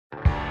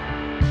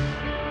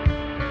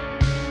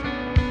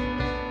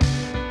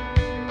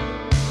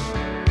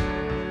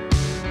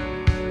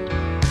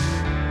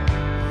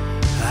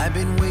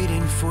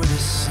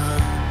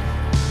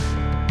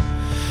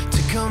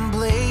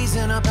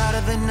up out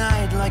of the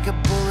night like a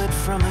bullet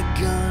from a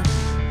gun,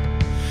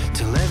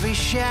 till every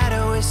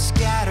shadow is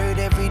scattered,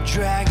 every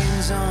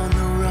dragon's on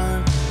the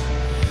run.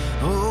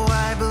 Oh,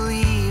 I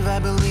believe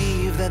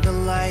that the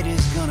light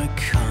is gonna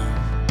come.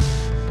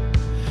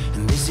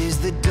 And this is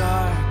the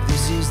dark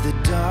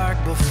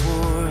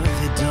before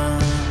the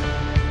dawn.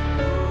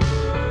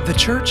 The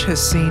church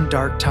has seen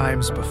dark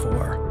times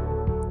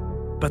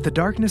before, but the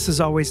darkness is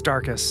always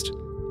darkest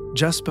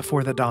just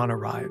before the dawn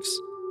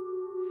arrives.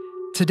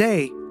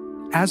 Today,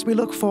 as we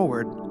look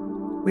forward,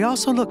 we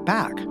also look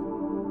back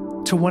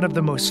to one of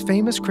the most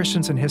famous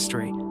Christians in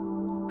history,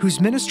 whose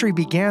ministry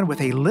began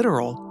with a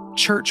literal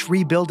church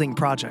rebuilding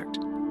project.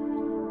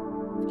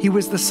 He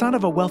was the son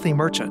of a wealthy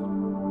merchant.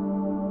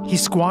 He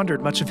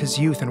squandered much of his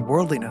youth in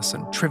worldliness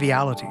and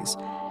trivialities,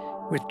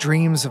 with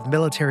dreams of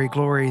military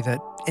glory that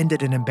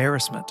ended in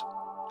embarrassment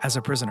as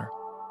a prisoner.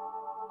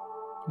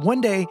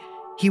 One day,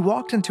 he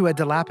walked into a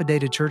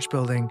dilapidated church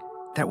building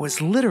that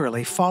was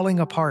literally falling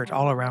apart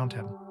all around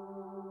him.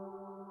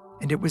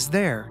 And it was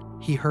there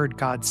he heard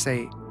God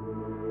say,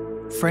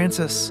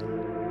 "Francis,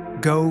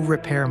 go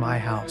repair my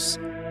house,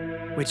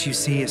 which you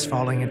see is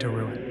falling into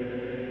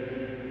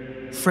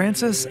ruin."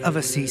 Francis of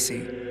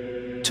Assisi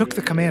took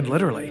the command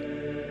literally.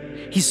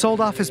 He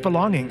sold off his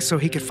belongings so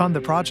he could fund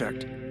the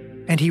project,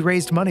 and he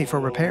raised money for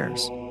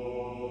repairs.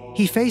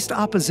 He faced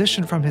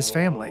opposition from his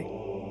family,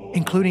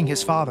 including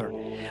his father,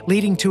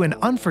 leading to an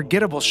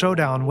unforgettable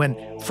showdown when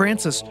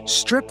Francis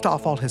stripped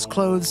off all his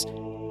clothes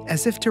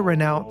as if to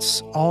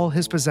renounce all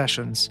his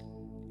possessions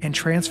and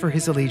transfer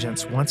his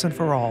allegiance once and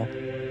for all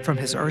from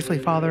his earthly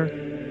father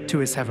to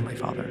his heavenly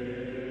Father.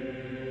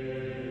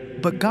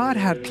 But God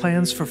had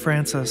plans for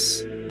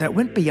Francis that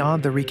went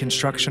beyond the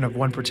reconstruction of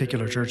one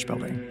particular church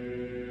building.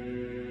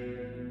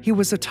 He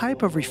was a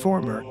type of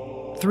reformer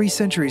 3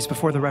 centuries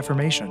before the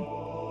Reformation.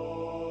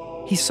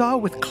 He saw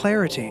with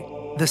clarity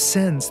the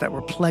sins that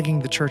were plaguing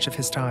the church of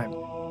his time.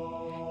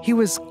 He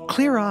was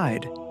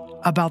clear-eyed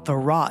about the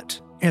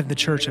rot in the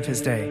church of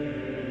his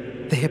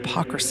day, the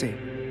hypocrisy,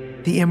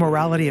 the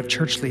immorality of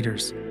church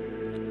leaders,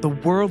 the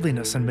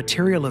worldliness and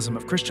materialism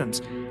of Christians.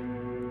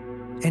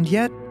 And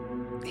yet,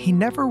 he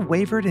never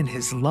wavered in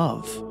his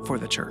love for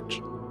the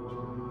church.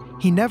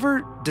 He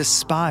never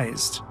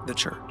despised the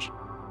church.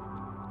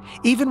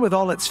 Even with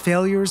all its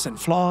failures and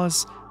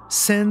flaws,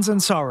 sins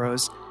and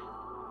sorrows,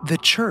 the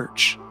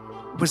church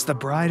was the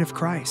bride of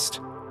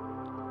Christ.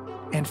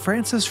 And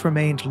Francis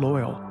remained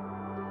loyal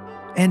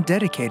and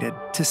dedicated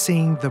to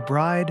seeing the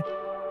bride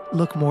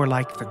look more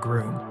like the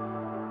groom.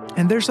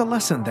 And there's a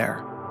lesson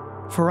there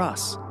for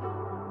us.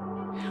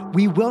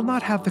 We will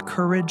not have the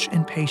courage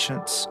and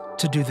patience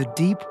to do the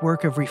deep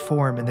work of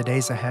reform in the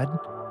days ahead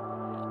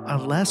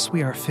unless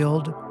we are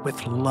filled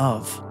with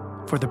love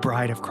for the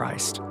bride of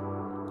Christ.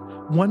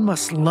 One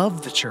must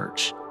love the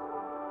church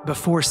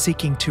before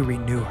seeking to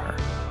renew her.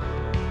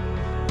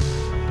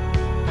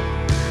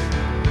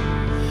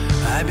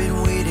 I've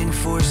been waiting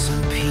for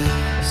some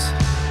peace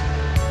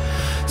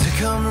to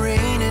come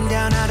raining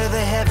down out of the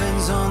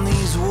heavens on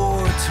these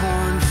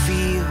war-torn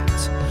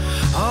fields.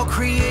 All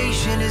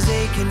creation is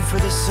aching for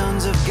the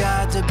sons of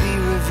God to be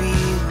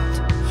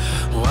revealed.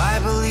 Oh, I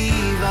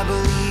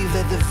believe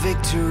that the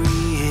victory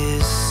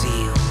is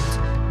sealed.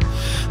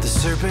 The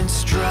serpent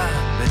struck,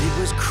 but it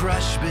was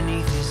crushed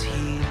beneath his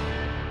heel.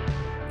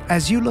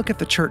 As you look at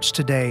the church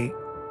today,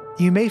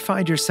 you may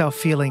find yourself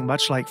feeling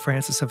much like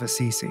Francis of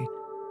Assisi.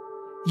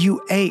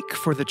 You ache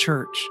for the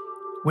church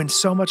when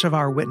so much of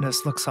our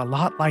witness looks a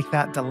lot like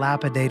that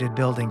dilapidated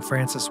building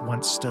Francis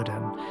once stood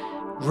in,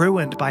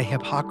 ruined by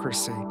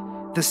hypocrisy,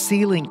 the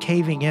ceiling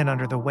caving in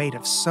under the weight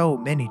of so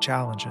many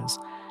challenges.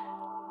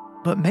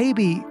 But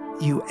maybe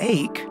you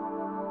ache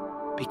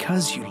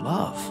because you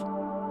love.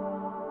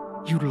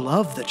 You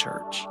love the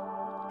church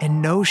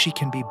and know she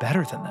can be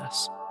better than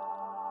this.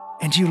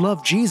 And you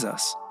love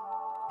Jesus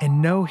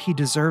and know he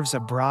deserves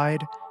a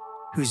bride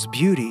whose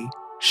beauty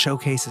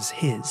showcases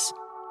his.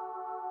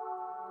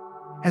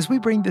 As we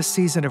bring this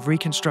season of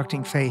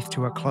Reconstructing Faith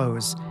to a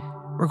close,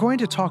 we're going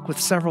to talk with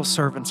several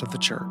servants of the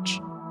church,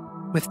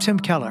 with Tim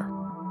Keller,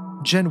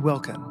 Jen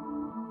Wilkin,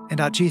 and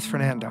Ajith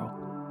Fernando.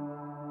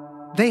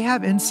 They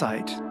have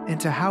insight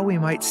into how we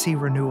might see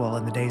renewal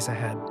in the days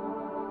ahead.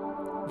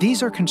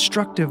 These are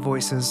constructive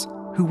voices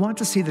who want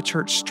to see the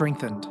church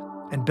strengthened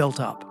and built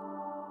up.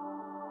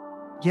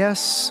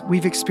 Yes,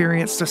 we've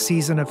experienced a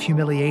season of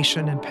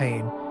humiliation and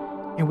pain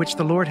in which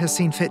the Lord has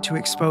seen fit to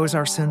expose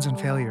our sins and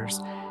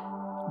failures.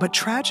 But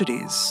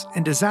tragedies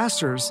and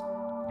disasters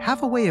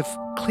have a way of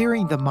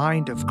clearing the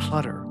mind of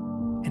clutter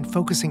and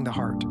focusing the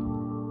heart.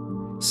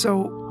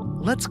 So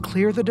let's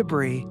clear the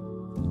debris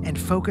and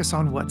focus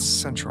on what's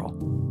central.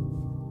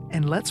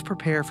 And let's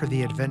prepare for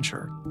the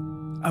adventure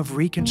of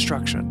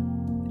reconstruction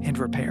and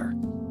repair.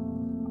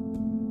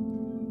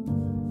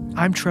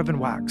 I'm Trevin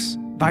Wax,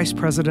 Vice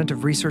President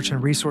of Research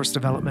and Resource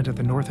Development at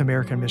the North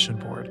American Mission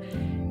Board.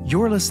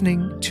 You're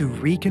listening to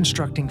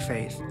Reconstructing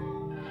Faith.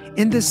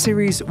 In this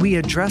series, we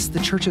address the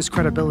church's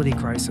credibility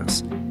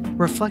crisis,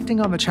 reflecting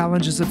on the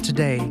challenges of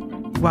today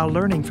while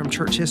learning from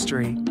church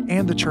history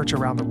and the church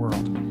around the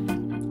world.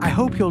 I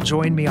hope you'll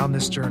join me on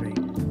this journey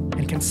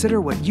and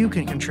consider what you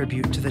can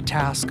contribute to the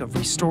task of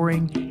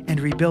restoring and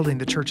rebuilding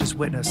the church's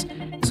witness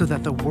so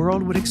that the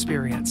world would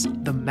experience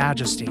the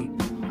majesty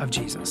of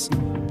Jesus.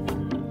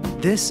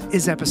 This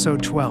is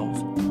episode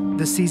 12,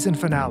 the season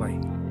finale.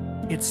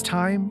 It's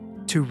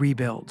time to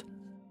rebuild.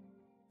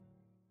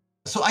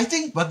 So I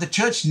think what the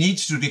church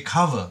needs to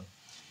recover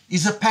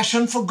is a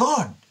passion for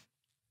God.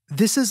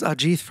 This is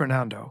Ajith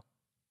Fernando.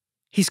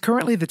 He's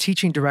currently the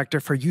teaching director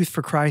for Youth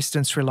for Christ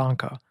in Sri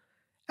Lanka.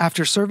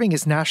 After serving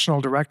as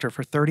national director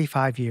for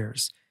 35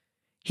 years,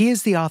 he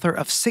is the author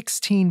of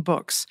 16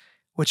 books,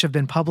 which have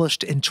been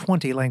published in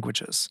 20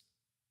 languages.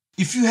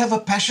 If you have a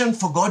passion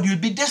for God, you'll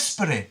be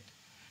desperately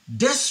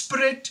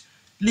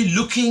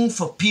looking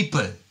for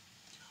people.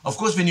 Of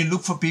course, when you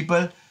look for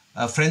people,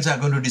 friends are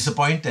going to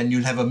disappoint and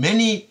you'll have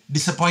many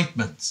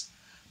disappointments.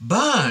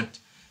 But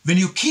when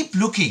you keep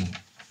looking,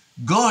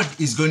 God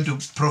is going to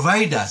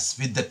provide us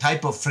with the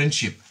type of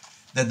friendship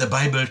that the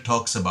Bible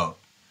talks about.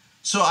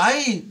 So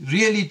I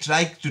really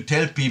try to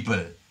tell people,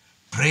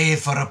 pray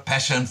for a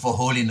passion for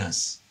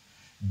holiness.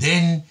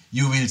 Then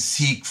you will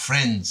seek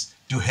friends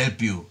to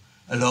help you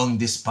along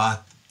this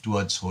path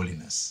towards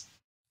holiness.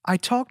 I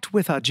talked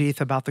with Ajith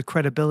about the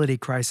credibility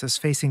crisis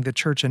facing the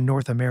church in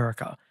North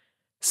America,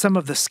 some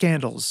of the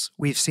scandals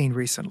we've seen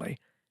recently.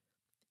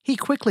 He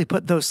quickly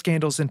put those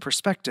scandals in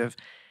perspective,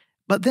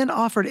 but then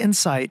offered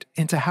insight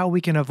into how we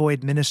can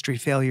avoid ministry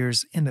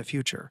failures in the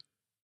future.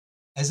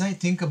 As I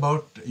think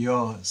about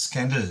your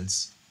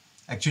scandals,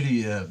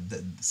 actually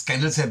the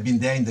scandals have been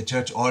there in the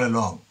church all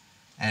along.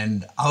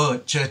 And our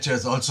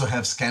churches also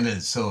have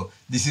scandals. So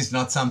this is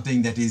not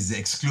something that is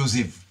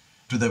exclusive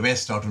to the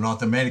West or to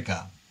North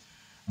America.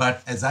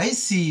 But as I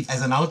see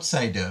as an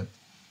outsider,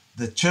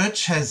 the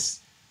church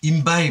has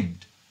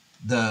imbibed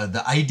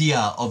the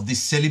idea of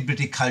this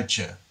celebrity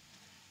culture.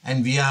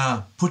 And we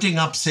are putting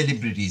up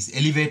celebrities,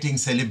 elevating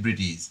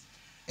celebrities,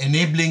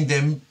 enabling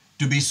them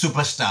to be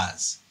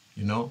superstars,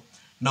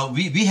 Now,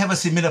 we have a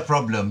similar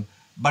problem,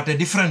 but a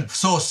different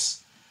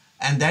source.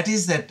 And that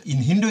is that in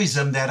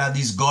Hinduism, there are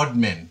these god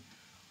men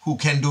who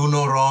can do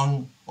no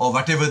wrong or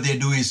whatever they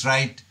do is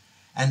right.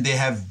 And they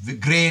have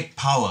great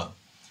power.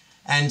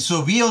 And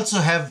so we also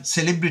have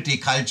celebrity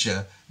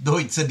culture, though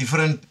it's a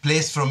different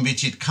place from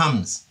which it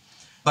comes.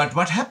 But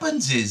what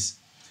happens is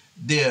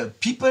the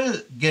people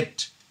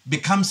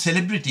become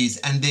celebrities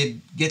and they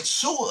get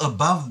so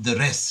above the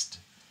rest.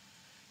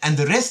 And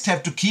the rest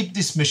have to keep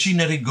this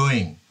machinery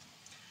going.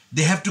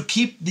 They have to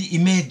keep the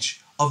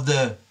image of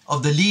the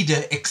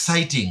leader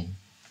exciting.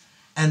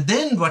 And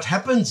then what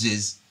happens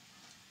is,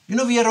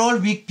 we are all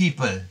weak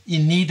people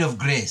in need of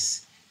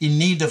grace, in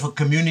need of a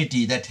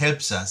community that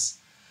helps us.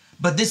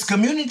 But this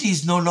community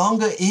is no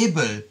longer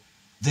able,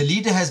 the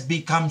leader has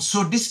become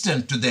so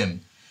distant to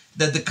them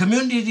that the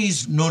community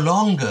is no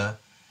longer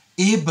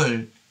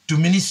able to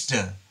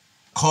minister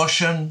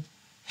caution,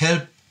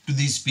 help to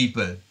these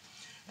people.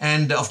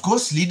 And of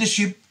course,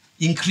 leadership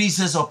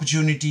increases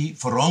opportunity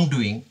for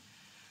wrongdoing.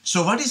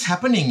 So what is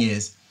happening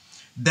is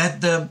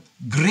that the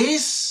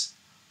grace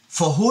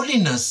for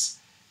holiness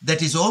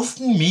that is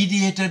often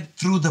mediated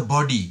through the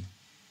body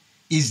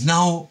is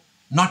now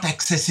not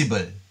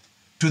accessible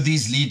to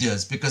these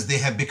leaders because they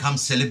have become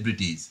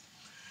celebrities.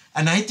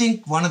 And I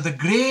think one of the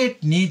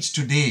great needs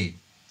today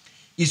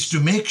is to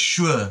make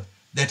sure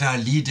that our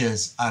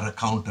leaders are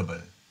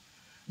accountable,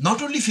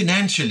 not only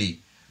financially,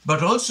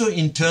 but also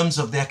in terms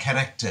of their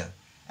character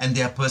and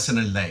their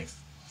personal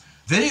life.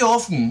 Very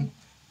often,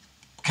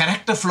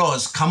 character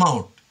flaws come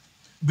out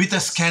with a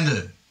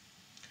scandal,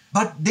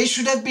 but they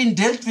should have been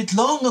dealt with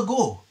long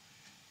ago.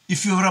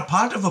 If you are a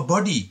part of a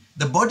body,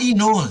 the body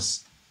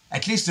knows,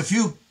 at least a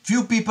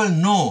few people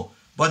know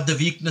what the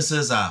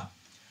weaknesses are.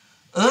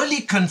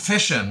 Early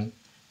confession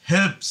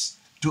helps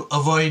to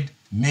avoid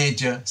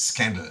major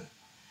scandal.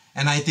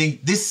 And I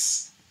think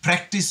this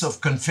practice of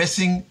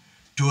confessing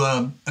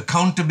to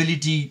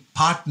accountability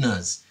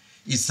partners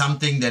is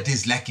something that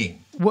is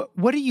lacking.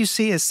 What do you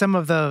see as some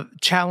of the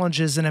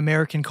challenges in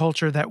American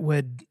culture that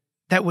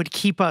would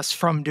keep us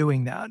from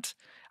doing that?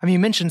 I mean, you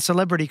mentioned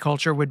celebrity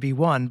culture would be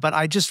one, but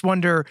I just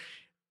wonder,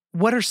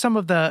 what are some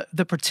of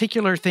the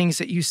particular things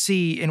that you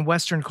see in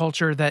Western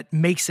culture that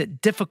makes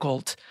it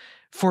difficult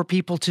for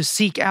people to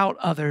seek out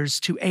others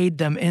to aid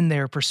them in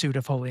their pursuit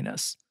of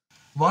holiness?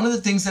 One of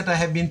the things that I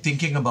have been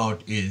thinking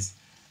about is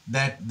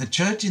that the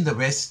church in the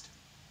West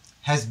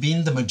has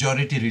been the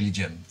majority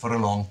religion for a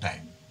long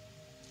time.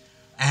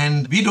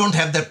 And we don't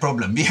have that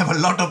problem. We have a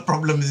lot of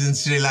problems in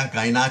Sri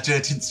Lanka, in our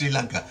church in Sri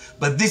Lanka.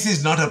 But this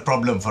is not a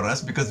problem for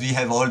us because we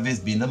have always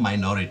been a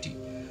minority.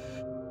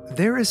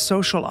 There is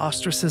social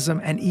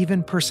ostracism and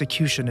even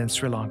persecution in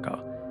Sri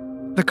Lanka.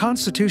 The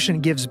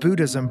Constitution gives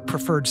Buddhism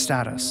preferred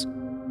status.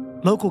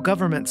 Local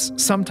governments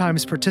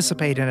sometimes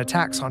participate in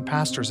attacks on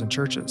pastors and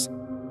churches.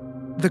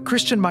 The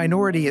Christian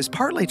minority is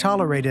partly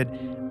tolerated,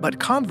 but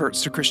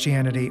converts to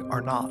Christianity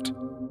are not.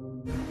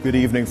 Good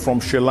evening from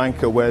Sri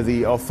Lanka, where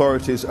the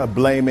authorities are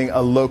blaming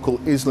a local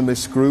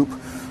Islamist group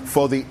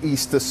for the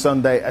Easter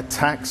Sunday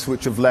attacks,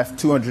 which have left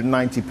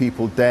 290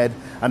 people dead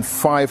and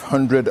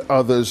 500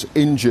 others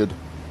injured.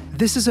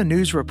 This is a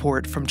news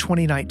report from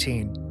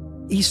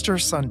 2019, Easter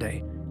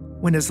Sunday,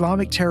 when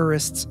Islamic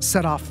terrorists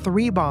set off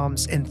 3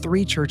 bombs in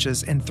 3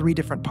 churches in 3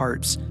 different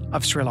parts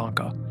of Sri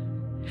Lanka.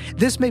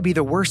 This may be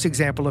the worst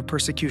example of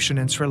persecution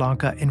in Sri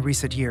Lanka in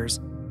recent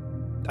years.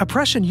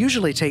 Oppression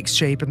usually takes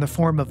shape in the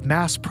form of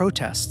mass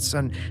protests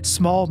and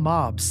small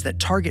mobs that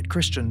target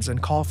Christians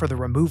and call for the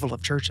removal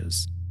of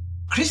churches.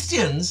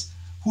 Christians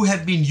who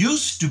have been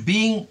used to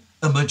being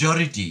a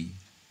majority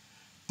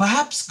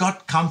perhaps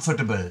got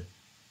comfortable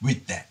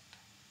with that.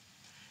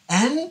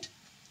 And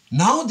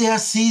now they are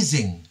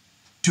ceasing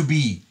to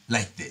be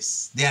like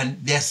this. They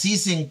are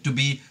ceasing to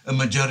be a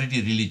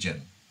majority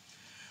religion.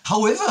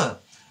 However,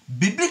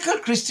 biblical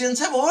Christians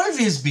have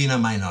always been a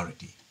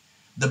minority.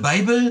 The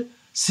Bible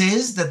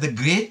says that the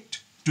gate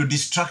to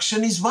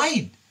destruction is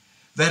wide,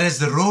 whereas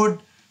the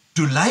road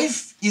to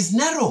life is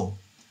narrow.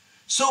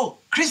 So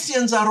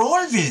Christians are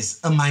always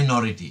a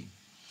minority.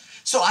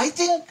 So I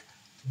think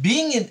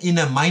being in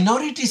a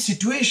minority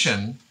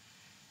situation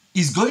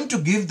is going to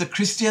give the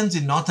Christians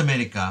in North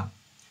America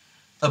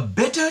a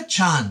better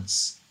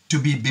chance to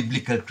be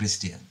biblical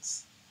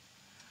Christians.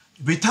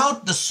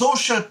 Without the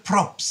social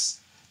props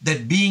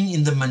that being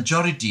in the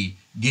majority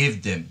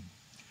gave them.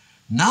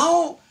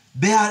 Now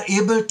they are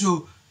able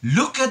to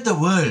look at the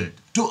world,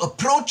 to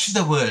approach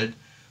the world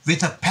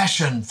with a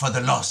passion for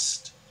the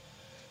lost.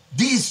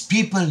 These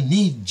people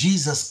need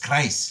Jesus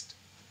Christ.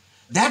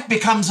 That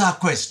becomes our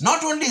quest,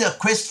 not only a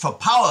quest for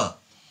power,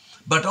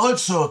 but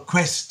also a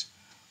quest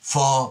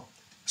for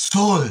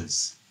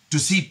souls, to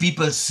see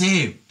people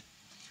saved.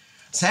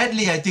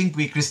 Sadly, I think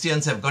we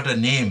Christians have got a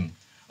name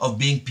of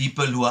being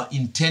people who are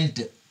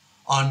intent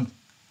on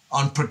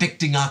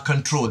protecting our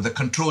control, the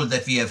control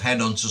that we have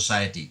had on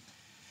society.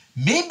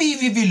 Maybe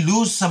we will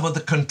lose some of the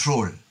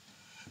control,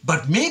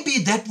 but maybe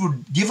that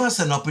would give us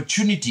an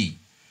opportunity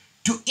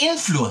to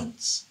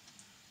influence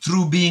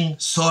through being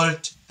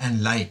salt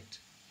and light.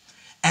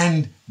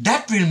 And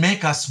that will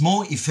make us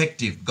more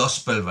effective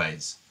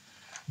gospel-wise.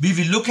 We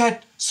will look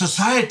at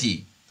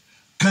society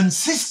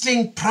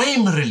consisting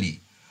primarily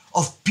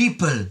of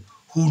people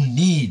who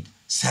need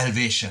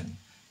salvation,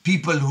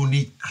 people who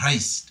need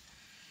Christ.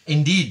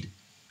 Indeed,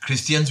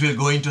 Christians will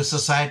go into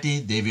society,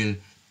 they will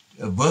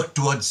work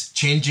towards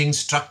changing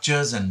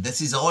structures, and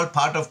this is all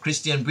part of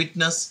Christian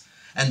witness,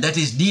 and that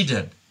is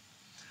needed.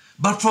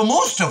 But for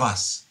most of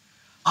us,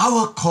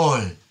 our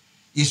call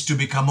is to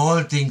become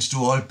all things to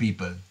all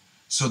people,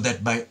 so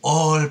that by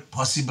all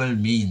possible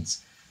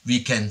means, we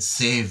can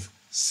save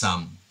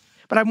some.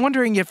 But I'm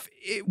wondering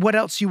what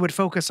else you would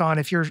focus on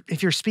if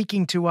you're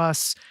speaking to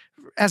us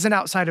as an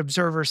outside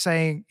observer,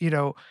 saying,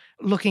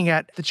 looking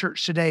at the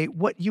church today,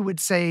 what you would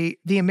say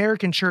the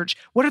American church,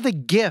 what are the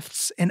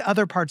gifts in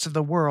other parts of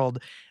the world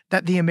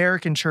that the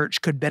American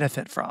church could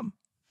benefit from?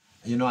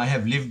 I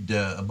have lived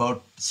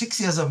about 6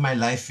 years of my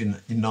life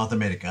in North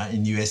America,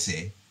 in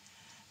USA,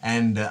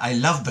 and I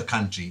love the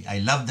country, I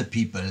love the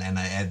people, and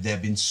they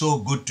have been so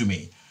good to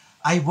me.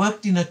 I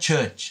worked in a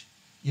church,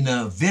 in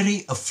a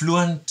very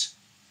affluent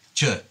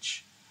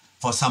church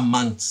for some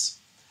months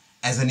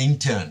as an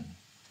intern.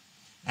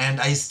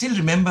 And I still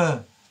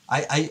remember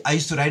I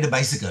used to ride a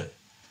bicycle,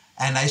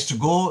 and I used to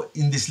go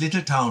in this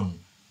little town,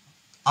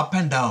 up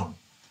and down,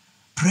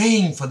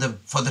 praying for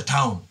the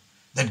town,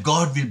 that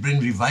God will bring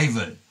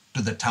revival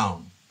to the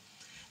town.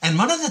 And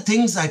one of the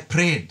things I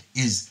prayed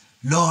is,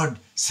 Lord,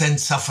 send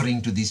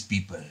suffering to these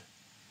people.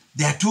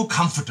 They are too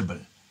comfortable.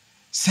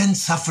 Send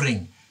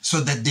suffering so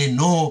that they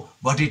know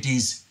what it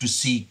is to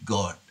seek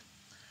God.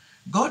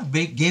 God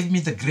gave me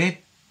the great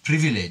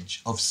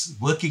privilege of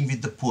working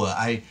with the poor.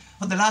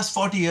 For the last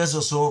 40 years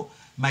or so,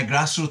 my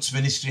grassroots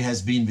ministry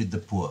has been with the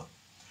poor,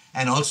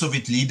 and also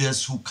with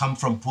leaders who come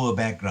from poor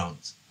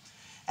backgrounds.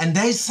 And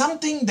there is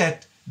something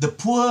that the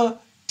poor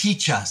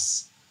teach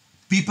us,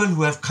 people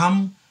who have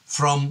come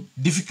from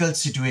difficult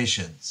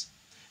situations.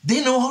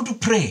 They know how to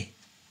pray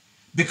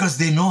because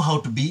they know how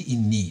to be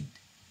in need.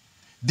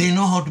 They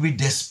know how to be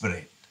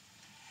desperate.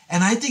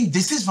 And I think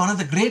this is one of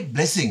the great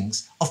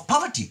blessings of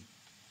poverty,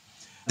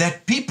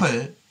 that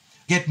people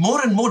get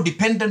more and more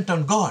dependent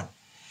on God.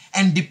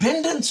 And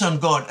dependence on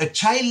God, a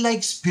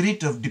childlike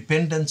spirit of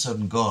dependence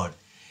on God,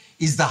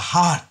 is the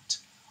heart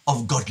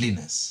of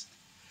godliness.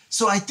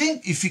 So I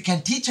think if we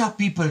can teach our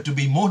people to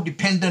be more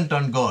dependent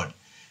on God,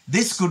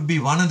 this could be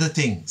one of the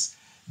things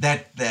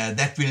that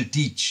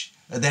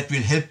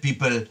will help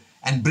people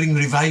and bring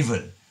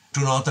revival to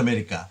North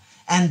America.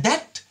 And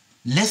that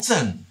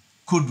lesson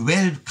could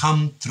well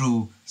come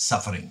through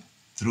suffering,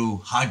 through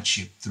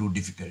hardship, through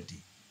difficulty.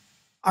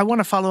 I want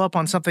to follow up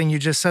on something you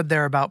just said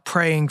there about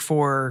praying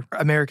for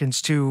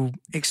Americans to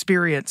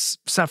experience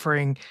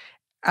suffering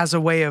as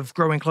a way of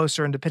growing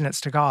closer in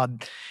dependence to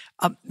God.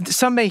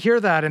 Some may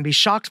hear that and be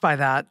shocked by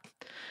that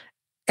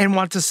and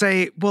want to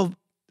say, well,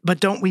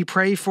 but don't we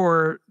pray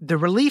for the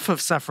relief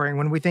of suffering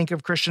when we think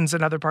of Christians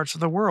in other parts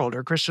of the world,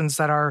 or Christians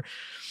that are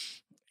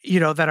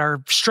that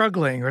are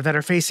struggling or that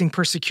are facing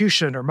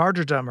persecution or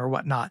martyrdom or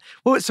whatnot.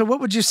 So what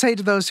would you say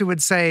to those who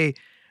would say,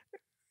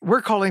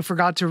 we're calling for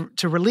God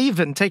to relieve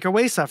and take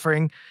away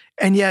suffering,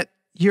 and yet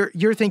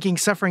you're thinking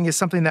suffering is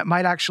something that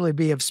might actually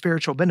be of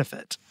spiritual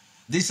benefit?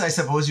 This, I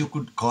suppose, you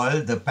could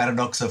call the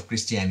paradox of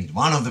Christianity,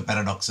 one of the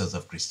paradoxes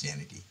of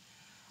Christianity.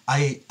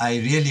 I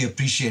really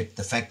appreciate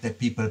the fact that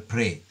people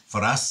pray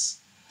for us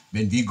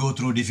when we go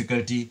through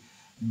difficulty.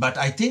 But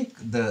I think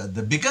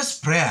the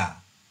biggest prayer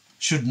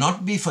should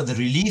not be for the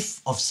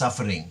relief of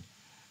suffering,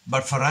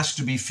 but for us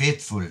to be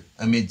faithful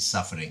amid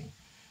suffering.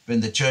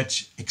 When the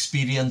church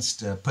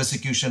experienced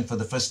persecution for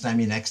the first time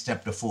in Acts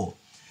chapter 4,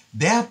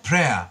 their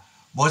prayer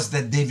was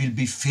that they will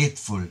be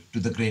faithful to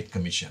the Great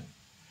Commission.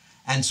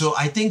 And so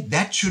I think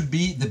that should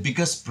be the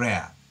biggest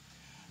prayer.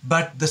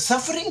 But the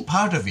suffering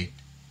part of it,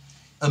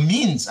 a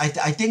means, I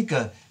think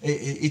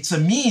it's a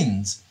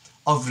means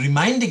of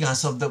reminding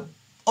us of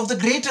the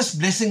greatest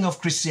blessing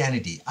of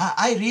Christianity.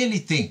 I really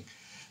think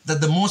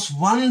that the most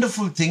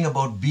wonderful thing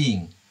about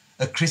being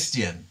a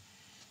Christian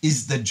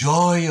is the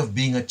joy of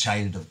being a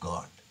child of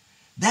God.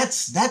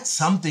 That's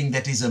something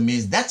that is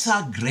amazing. That's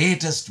our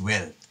greatest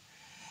wealth.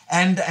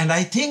 And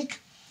I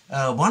think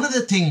one of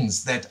the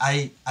things that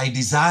I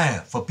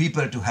desire for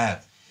people to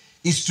have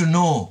is to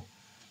know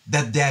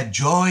that their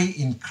joy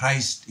in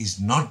Christ is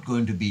not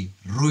going to be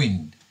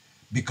ruined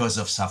because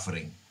of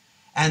suffering.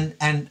 And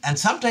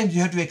sometimes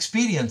you have to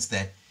experience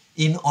that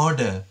in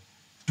order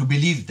to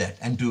believe that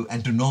and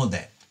to know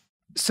that.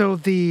 So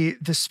the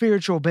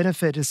spiritual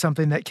benefit is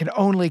something that can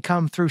only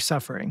come through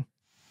suffering.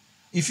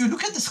 If you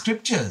look at the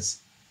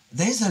scriptures,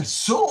 there's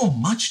so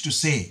much to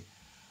say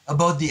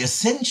about the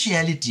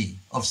essentiality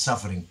of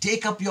suffering.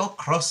 Take up your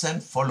cross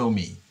and follow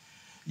me.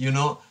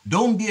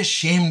 Don't be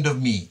ashamed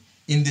of me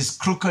in this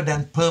crooked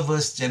and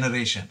perverse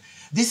generation.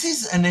 This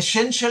is an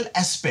essential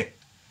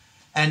aspect.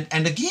 And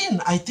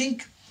again, I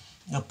think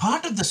a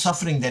part of the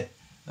suffering that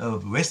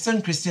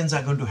Western Christians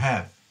are going to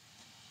have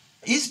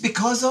is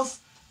because of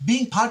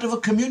being part of a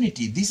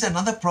community. This is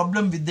another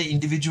problem with the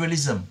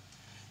individualism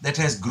that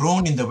has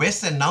grown in the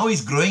West and now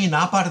is growing in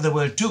our part of the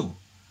world too.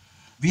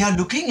 We are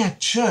looking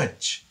at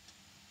church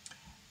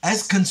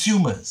as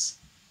consumers.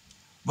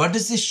 What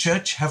does this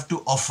church have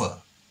to offer?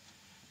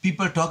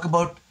 People talk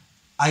about,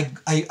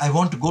 I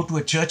want to go to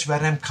a church where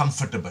I'm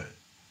comfortable.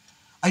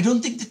 I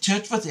don't think the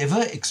church was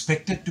ever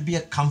expected to be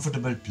a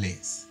comfortable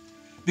place,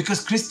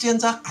 because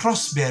Christians are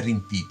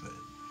cross-bearing people.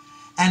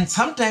 And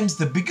sometimes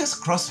the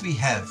biggest cross we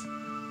have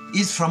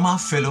is from our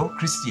fellow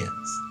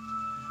Christians.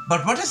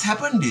 But what has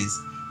happened is,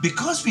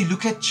 because we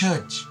look at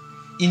church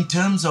in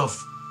terms of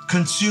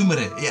consumer,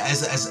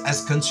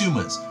 as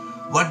consumers,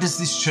 what does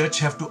this church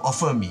have to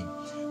offer me?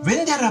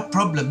 When there are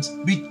problems,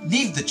 we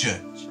leave the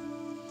church.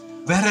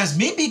 Whereas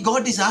maybe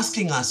God is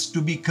asking us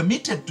to be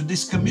committed to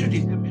this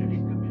community.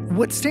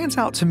 What stands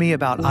out to me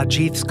about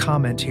Ajith's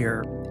comment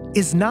here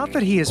is not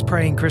that he is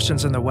praying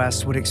Christians in the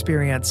West would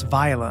experience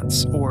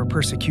violence or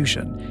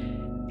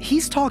persecution.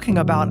 He's talking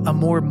about a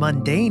more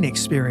mundane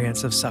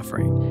experience of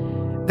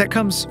suffering that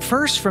comes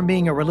first from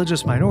being a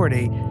religious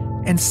minority,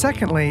 and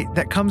secondly,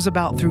 that comes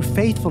about through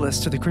faithfulness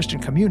to the Christian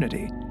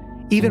community,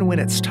 even when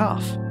it's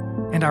tough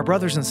and our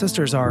brothers and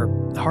sisters are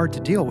hard to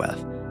deal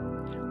with.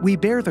 We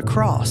bear the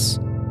cross,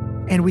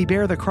 and we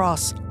bear the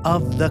cross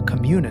of the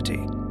community.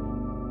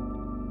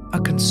 A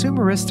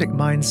consumeristic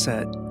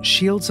mindset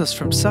shields us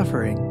from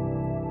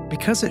suffering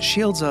because it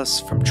shields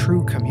us from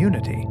true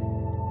community.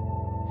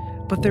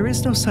 But there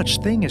is no such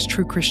thing as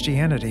true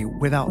Christianity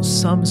without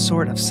some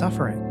sort of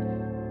suffering,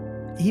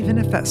 even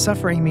if that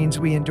suffering means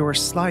we endure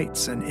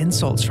slights and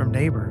insults from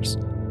neighbors,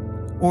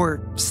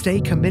 or stay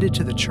committed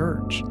to the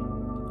church.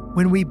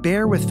 When we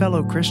bear with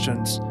fellow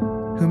Christians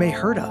who may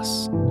hurt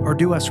us or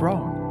do us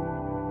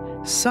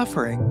wrong,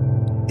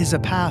 suffering is a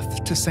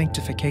path to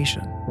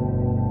sanctification.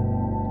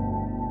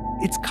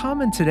 It's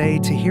common today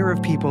to hear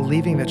of people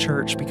leaving the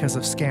church because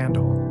of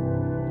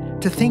scandal,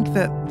 to think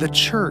that the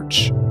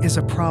church is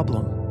a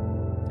problem,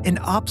 an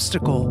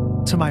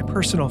obstacle to my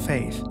personal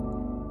faith.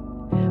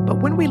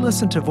 But when we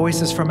listen to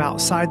voices from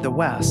outside the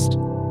West,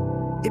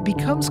 it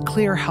becomes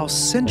clear how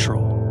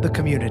central the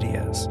community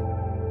is.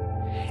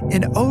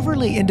 An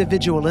overly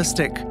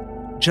individualistic,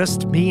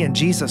 just me and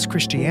Jesus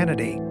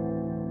Christianity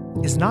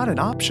is not an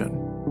option.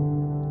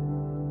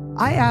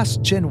 I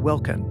asked Jen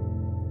Wilkin,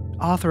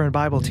 author and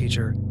Bible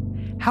teacher,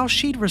 how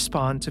she'd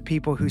respond to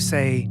people who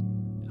say,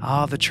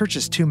 the church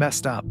is too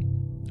messed up.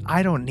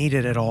 I don't need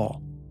it at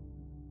all.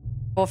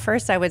 Well,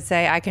 first I would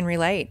say I can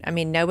relate. I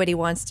mean, nobody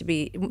wants to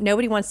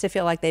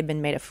feel like they've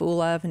been made a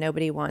fool of.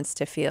 Nobody wants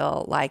to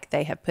feel like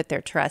they have put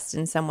their trust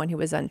in someone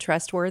who is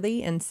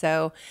untrustworthy. And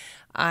so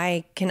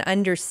I can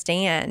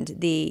understand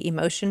the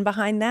emotion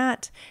behind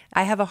that.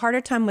 I have a harder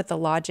time with the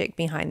logic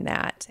behind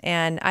that.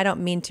 And I don't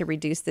mean to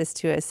reduce this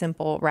to a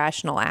simple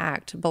rational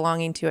act.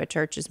 Belonging to a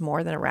church is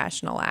more than a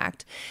rational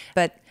act.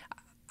 But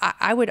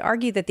I would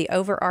argue that the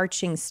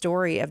overarching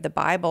story of the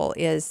Bible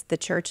is the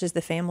church is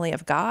the family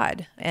of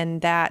God,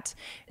 and that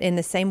in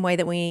the same way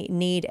that we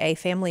need a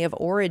family of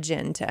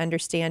origin to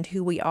understand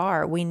who we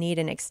are, we need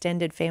an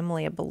extended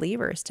family of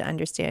believers to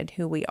understand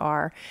who we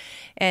are.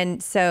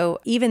 And so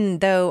even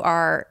though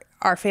our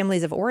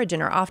families of origin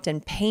are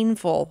often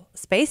painful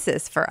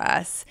spaces for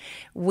us,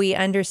 we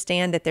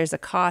understand that there's a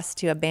cost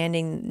to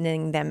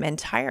abandoning them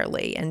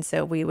entirely. And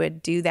so we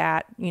would do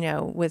that,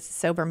 with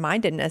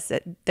sober-mindedness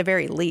at the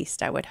very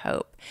least, I would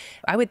hope.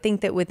 I would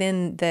think that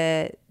within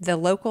the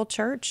local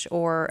church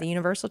or the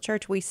universal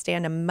church, we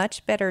stand a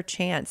much better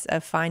chance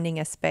of finding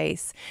a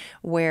space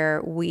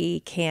where we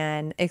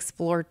can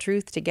explore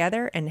truth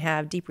together and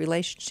have deep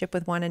relationship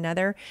with one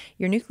another.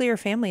 Your nuclear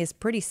family is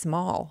pretty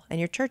small and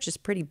your church is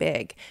pretty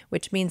big,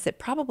 which means that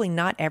probably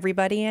not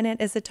everybody in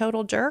it is a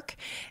total jerk.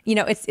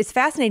 It's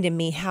fascinating to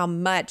me how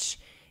much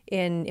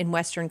in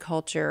Western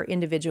culture,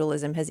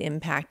 individualism has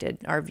impacted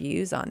our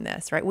views on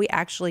this, right? We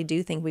actually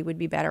do think we would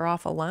be better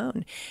off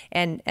alone.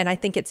 And I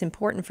think it's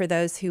important for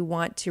those who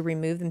want to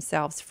remove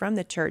themselves from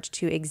the church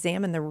to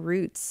examine the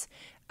roots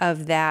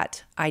of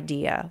that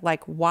idea.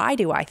 Like, why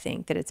do I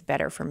think that it's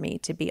better for me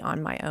to be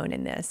on my own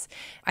in this?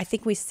 I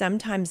think we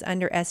sometimes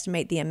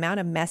underestimate the amount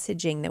of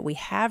messaging that we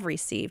have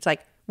received.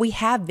 Like, we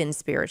have been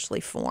spiritually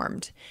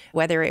formed,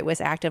 whether it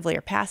was actively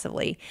or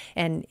passively.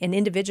 And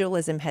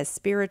individualism has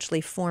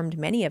spiritually formed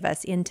many of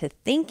us into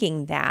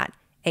thinking that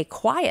a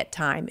quiet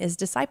time is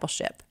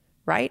discipleship,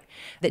 right?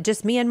 That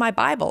just me and my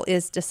Bible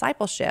is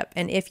discipleship.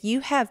 And if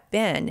you have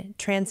been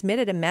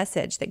transmitted a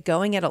message that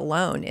going it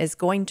alone is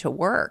going to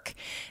work,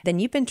 then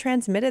you've been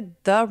transmitted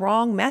the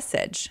wrong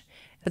message.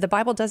 But the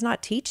Bible does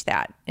not teach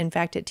that. In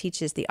fact, it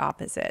teaches the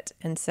opposite.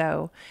 And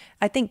so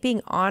I think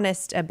being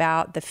honest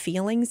about the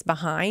feelings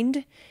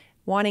behind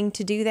wanting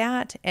to do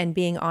that and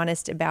being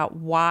honest about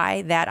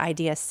why that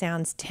idea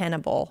sounds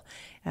tenable,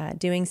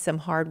 doing some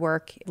hard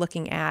work,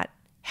 looking at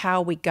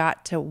how we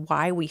got to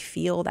why we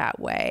feel that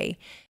way.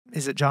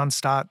 Is it John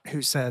Stott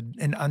who said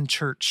an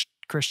unchurched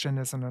Christian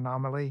is an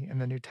anomaly in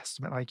the New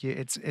Testament? Like,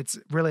 it's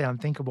really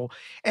unthinkable.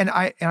 And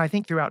I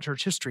think throughout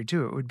church history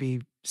too, it would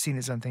be seen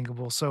as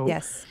unthinkable. So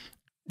yes.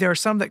 There are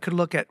some that could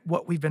look at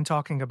what we've been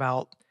talking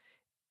about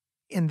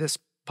in this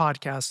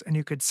podcast and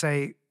you could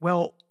say,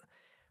 well,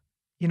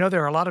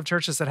 there are a lot of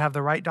churches that have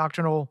the right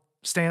doctrinal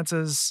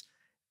stances.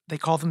 They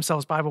call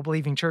themselves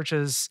Bible-believing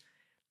churches.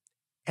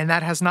 And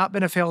that has not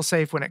been a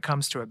fail-safe when it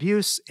comes to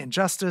abuse,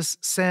 injustice,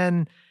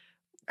 sin.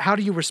 How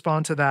do you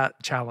respond to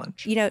that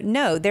challenge?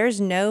 No,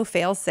 there's no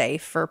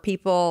fail-safe for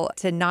people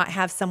to not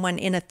have someone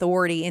in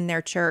authority in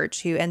their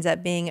church who ends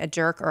up being a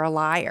jerk or a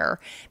liar,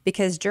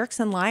 because jerks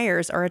and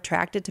liars are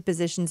attracted to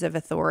positions of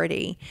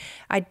authority.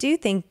 I do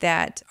think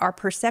that our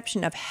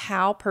perception of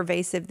how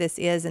pervasive this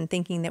is and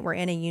thinking that we're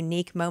in a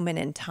unique moment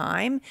in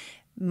time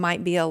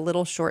might be a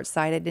little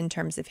short-sighted in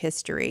terms of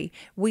history.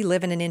 We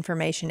live in an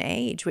information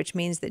age, which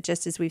means that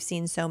just as we've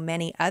seen so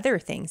many other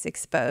things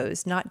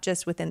exposed, not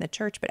just within the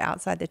church, but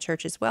outside the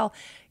church as well,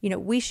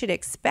 we should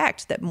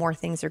expect that more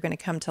things are going to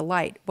come to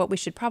light. What we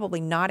should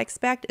probably not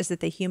expect is that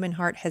the human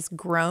heart has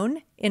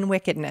grown in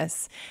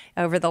wickedness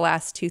over the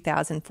last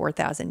 2,000,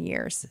 4,000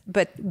 years.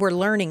 But we're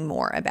learning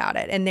more about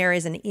it, and there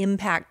is an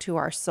impact to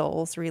our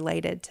souls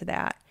related to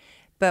that.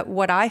 But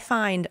what I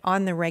find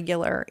on the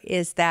regular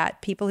is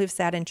that people who've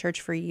sat in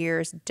church for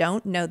years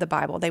don't know the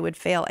Bible. They would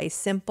fail a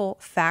simple,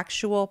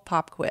 factual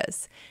pop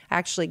quiz. I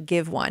actually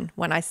give one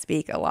when I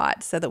speak a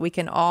lot so that we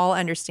can all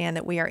understand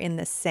that we are in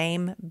the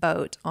same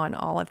boat on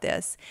all of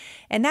this.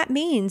 And that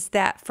means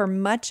that for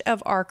much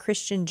of our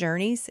Christian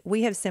journeys,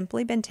 we have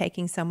simply been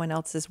taking someone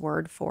else's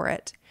word for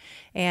it.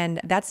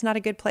 And that's not a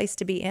good place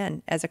to be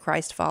in as a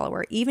Christ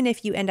follower. Even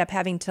if you end up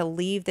having to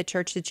leave the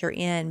church that you're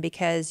in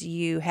because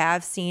you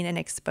have seen an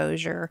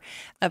exposure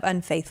of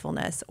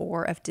unfaithfulness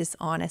or of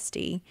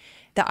dishonesty,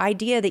 the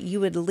idea that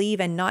you would leave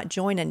and not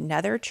join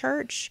another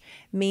church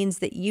means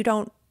that you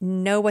don't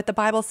know what the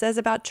Bible says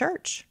about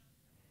church.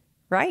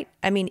 Right?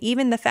 I mean,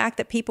 even the fact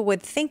that people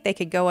would think they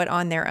could go it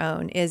on their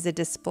own is a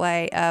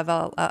display of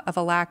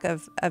a lack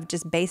of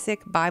just basic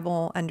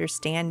Bible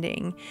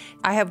understanding.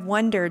 I have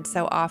wondered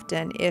so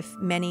often if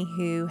many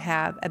who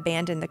have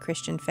abandoned the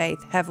Christian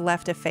faith have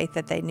left a faith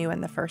that they knew in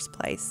the first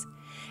place.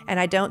 And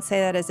I don't say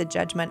that as a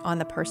judgment on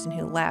the person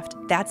who left.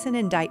 That's an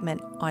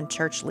indictment on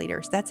church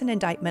leaders. That's an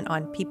indictment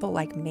on people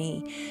like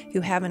me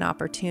who have an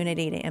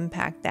opportunity to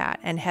impact that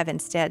and have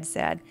instead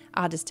said,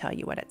 I'll just tell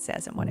you what it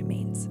says and what it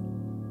means.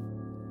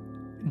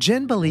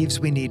 Jen believes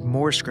we need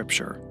more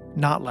scripture,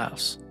 not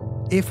less,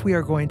 if we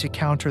are going to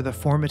counter the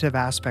formative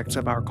aspects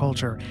of our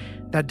culture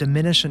that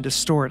diminish and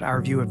distort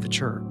our view of the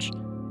church.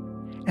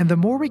 And the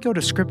more we go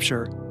to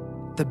scripture,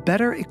 the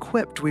better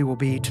equipped we will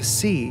be to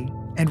see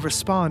and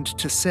respond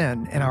to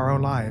sin in our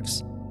own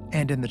lives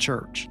and in the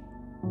church.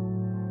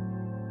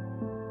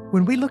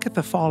 When we look at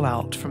the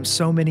fallout from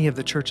so many of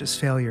the church's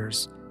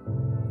failures,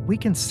 we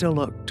can still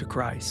look to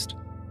Christ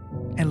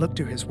and look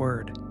to His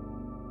Word.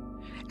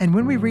 And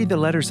when we read the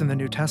letters in the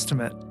New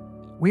Testament,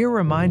 we are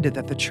reminded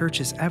that the church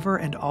is ever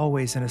and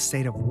always in a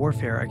state of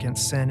warfare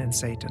against sin and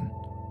Satan.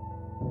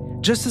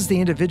 Just as the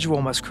individual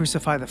must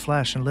crucify the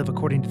flesh and live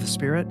according to the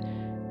Spirit,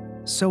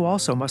 so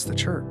also must the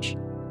church.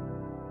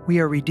 We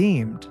are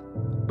redeemed,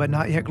 but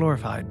not yet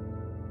glorified.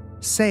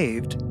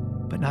 Saved,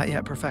 but not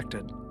yet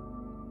perfected.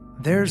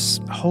 There's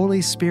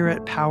Holy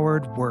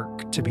Spirit-powered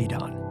work to be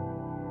done.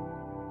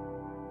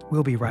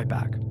 We'll be right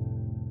back.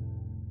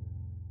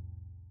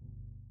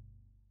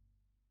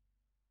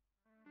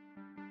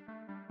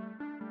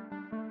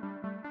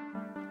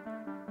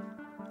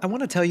 I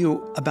want to tell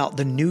you about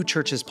the New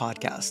Churches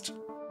podcast.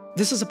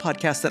 This is a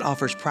podcast that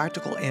offers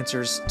practical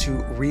answers to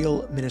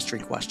real ministry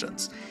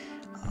questions.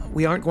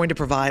 We aren't going to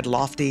provide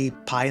lofty,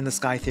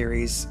 pie-in-the-sky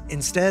theories.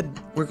 Instead,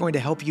 we're going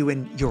to help you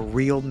in your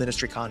real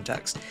ministry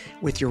context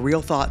with your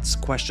real thoughts,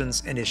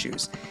 questions, and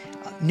issues.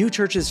 New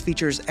Churches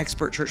features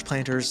expert church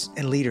planters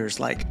and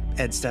leaders like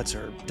Ed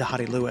Stetzer,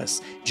 Dhati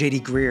Lewis, J.D.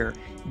 Greer,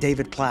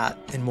 David Platt,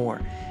 and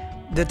more.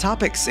 The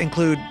topics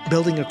include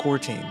building a core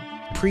team,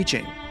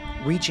 preaching,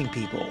 reaching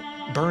people,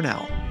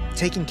 burnout,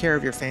 taking care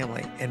of your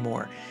family, and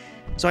more.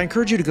 So I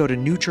encourage you to go to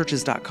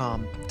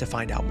newchurches.com to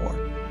find out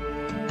more.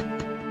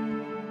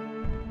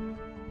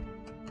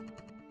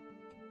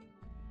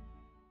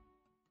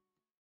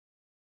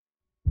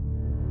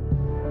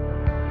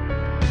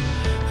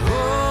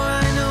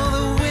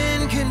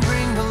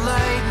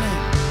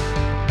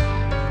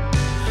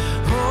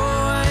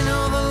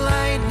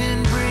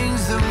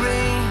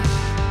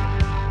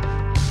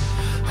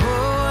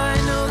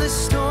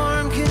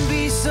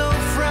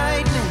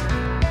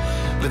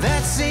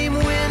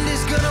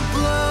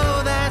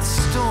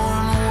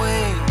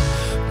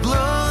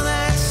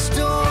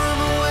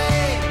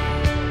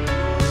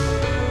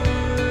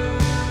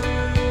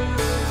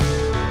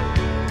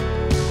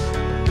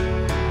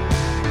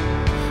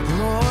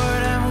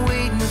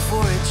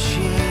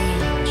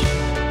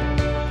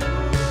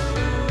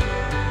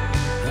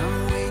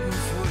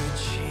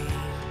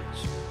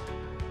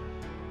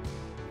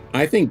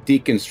 I think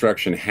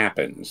deconstruction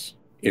happens.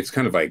 It's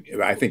kind of like,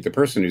 I think the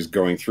person who's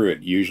going through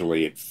it,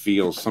 usually it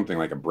feels something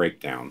like a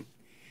breakdown.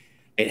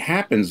 It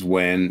happens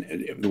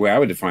when, the way I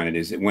would define it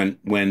is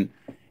when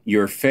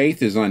your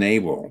faith is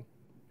unable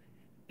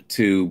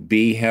to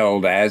be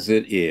held as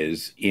it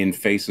is in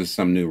face of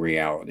some new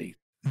reality.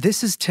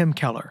 This is Tim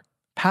Keller,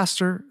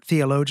 pastor,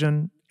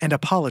 theologian, and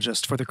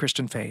apologist for the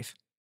Christian faith.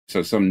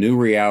 So some new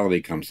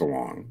reality comes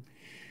along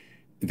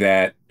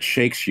that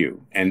shakes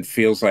you and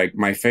feels like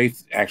my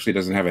faith actually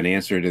doesn't have an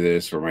answer to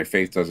this, or my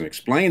faith doesn't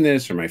explain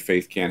this, or my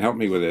faith can't help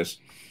me with this.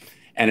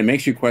 And it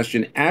makes you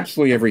question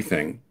absolutely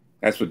everything.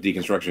 That's what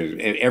deconstruction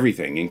is,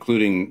 everything,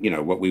 including,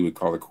 what we would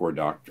call the core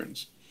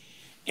doctrines.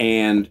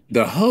 And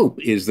the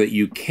hope is that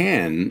you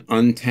can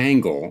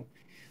untangle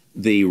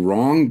the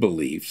wrong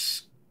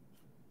beliefs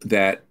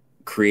that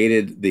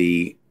created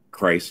the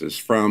crisis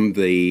from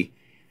the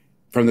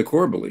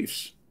core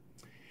beliefs.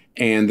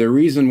 And the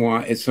reason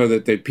why it's so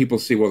that people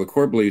see, well, the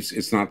core beliefs,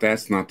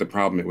 that's not the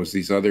problem. It was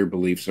these other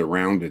beliefs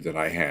around it that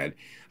I had,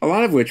 a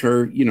lot of which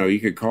are, you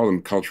could call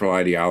them cultural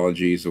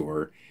ideologies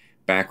or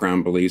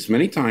background beliefs.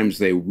 Many times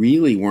they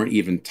really weren't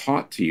even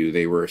taught to you.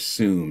 They were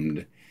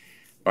assumed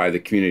by the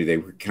community. They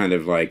were kind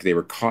of like, they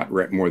were caught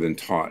more than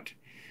taught.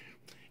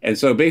 And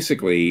so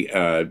basically,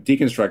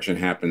 deconstruction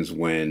happens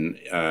when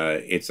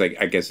it's like,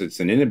 I guess it's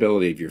an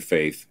inability of your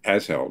faith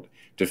as held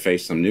to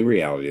face some new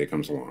reality that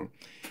comes along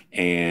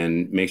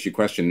and makes you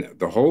question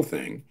the whole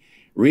thing.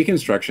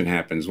 Reconstruction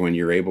happens when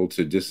you're able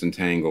to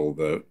disentangle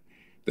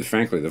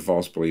frankly, the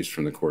false beliefs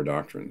from the core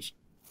doctrines.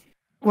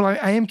 Well,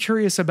 I am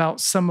curious about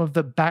some of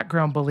the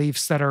background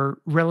beliefs that are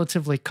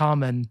relatively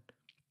common,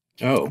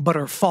 but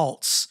are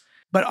false.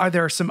 But are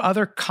there some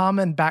other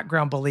common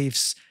background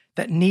beliefs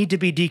that need to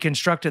be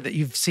deconstructed that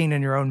you've seen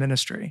in your own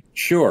ministry?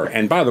 Sure.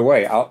 And by the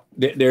way,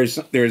 there's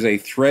a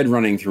thread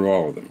running through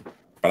all of them,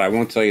 but I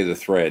won't tell you the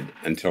thread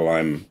until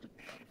I'm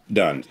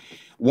done.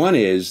 One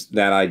is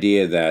that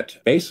idea that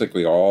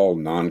basically all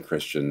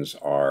non-Christians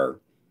are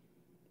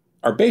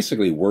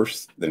basically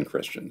worse than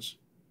Christians.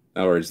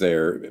 In other words,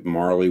 they're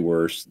morally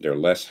worse, they're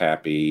less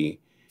happy,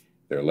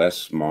 they're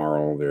less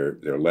moral,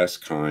 they're less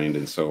kind,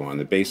 and so on.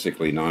 That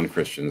basically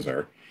non-Christians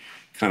are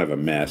kind of a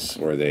mess,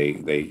 or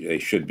they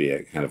should be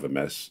a kind of a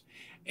mess.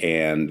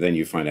 And then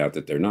you find out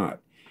that they're not.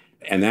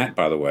 And that,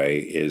 by the way,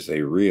 is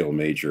a real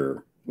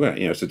major,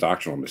 it's a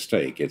doctrinal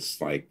mistake. It's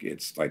like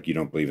you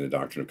don't believe in the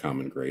doctrine of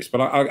common grace.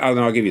 But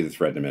I'll give you the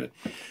thread in a minute.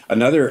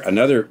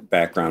 Another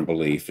background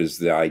belief is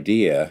the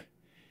idea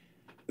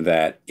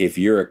that if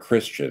you're a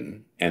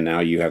Christian and now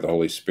you have the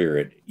Holy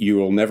Spirit, you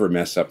will never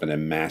mess up in a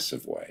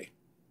massive way.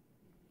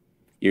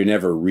 You're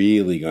never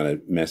really going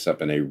to mess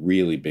up in a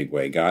really big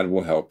way. God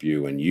will help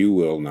you, and you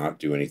will not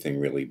do anything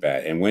really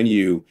bad. And when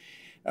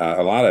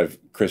a lot of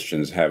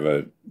Christians have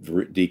a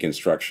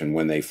deconstruction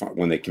when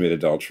they commit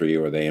adultery,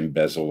 or they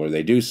embezzle, or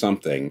they do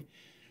something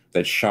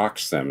that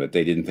shocks them that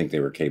they didn't think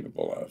they were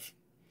capable of.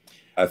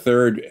 A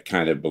third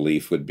kind of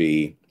belief would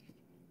be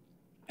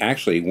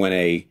actually when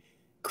a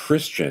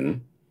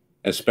Christian,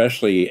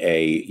 especially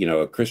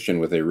a Christian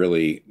with a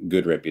really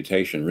good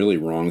reputation, really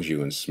wrongs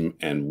you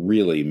and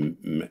really,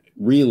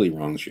 really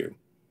wrongs you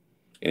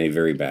in a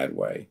very bad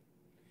way.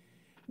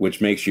 which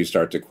makes you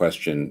start to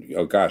question,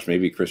 oh gosh,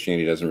 maybe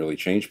Christianity doesn't really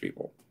change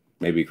people.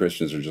 Maybe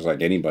Christians are just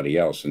like anybody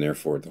else, and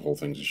therefore the whole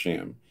thing's a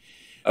sham.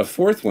 A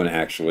fourth one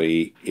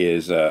actually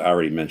is I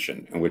already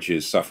mentioned, which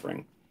is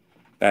suffering.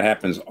 That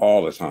happens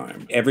all the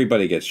time.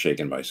 Everybody gets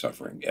shaken by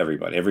suffering.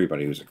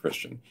 Everybody who's a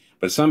Christian.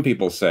 But some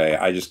people say,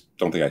 I just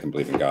don't think I can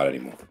believe in God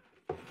anymore,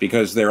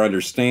 because their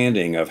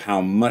understanding of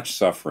how much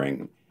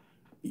suffering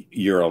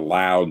you're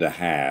allowed to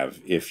have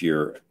if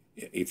you're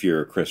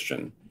a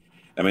Christian.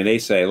 I mean, they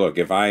say, look,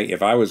 if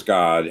I was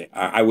God,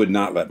 I would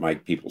not let my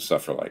people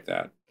suffer like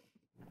that.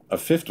 A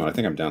fifth one, I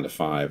think I'm down to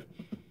 5.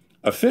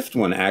 A fifth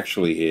one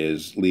actually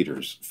is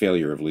leaders,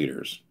 failure of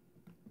leaders.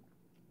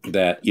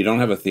 That you don't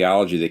have a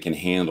theology that can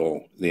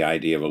handle the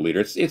idea of a leader.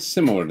 It's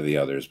similar to the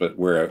others, but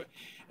where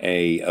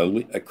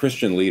a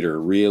Christian leader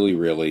really,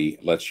 really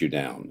lets you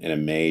down in a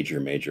major,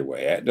 major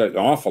way. An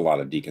awful lot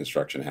of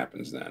deconstruction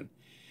happens then.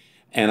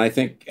 And I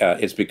think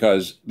it's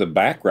because the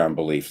background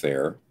belief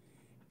there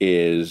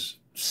is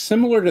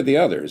similar to the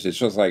others. It's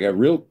just like a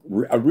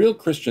real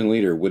Christian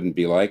leader wouldn't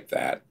be like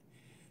that.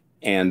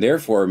 And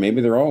therefore,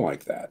 maybe they're all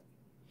like that.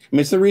 I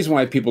mean, it's the reason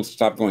why people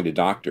stop going to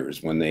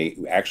doctors when they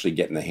actually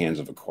get in the hands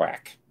of a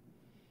quack.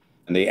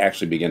 And they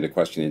actually begin to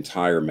question the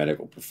entire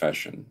medical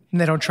profession. And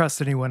they don't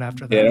trust anyone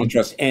after that. They don't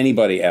trust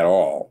anybody at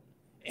all.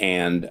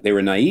 And they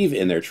were naive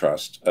in their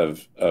trust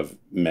of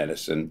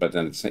medicine, but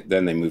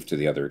then they moved to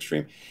the other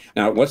extreme.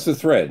 Now, what's the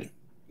thread?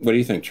 What do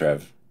you think,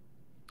 Trev?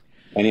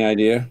 Any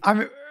idea?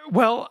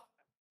 Well,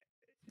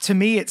 to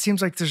me, it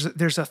seems like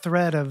there's a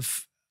thread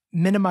of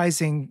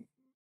minimizing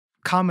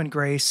common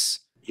grace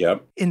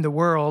in the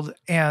world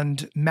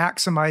and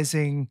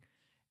maximizing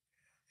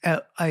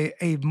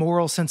a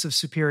moral sense of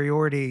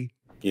superiority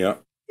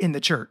in the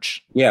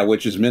church. Yeah,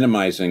 which is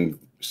minimizing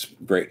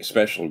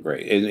special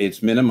grace.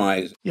 It's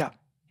minimized. Yeah.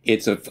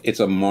 It's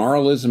a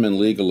moralism and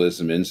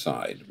legalism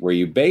inside, where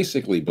you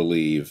basically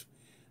believe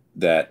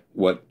that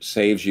what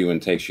saves you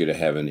and takes you to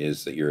heaven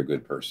is that you're a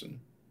good person.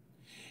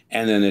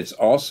 And then it's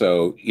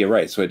also, you're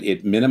right, so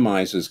it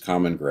minimizes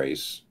common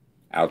grace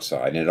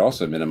outside, and it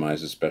also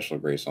minimizes special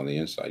grace on the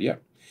inside. Yeah.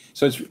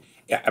 So it's,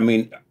 I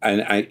mean,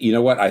 and you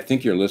know what? I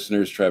think your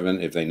listeners,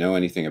 Trevin, if they know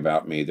anything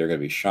about me, they're going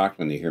to be shocked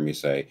when they hear me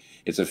say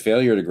it's a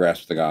failure to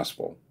grasp the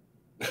gospel.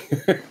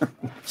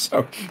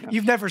 So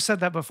you've never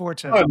said that before,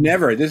 Tim. Oh,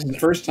 never. This is the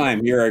first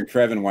time here on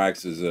Trevin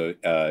Wax's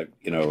a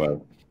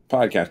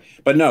podcast.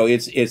 But no,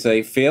 it's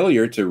a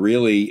failure to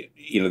really,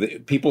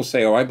 people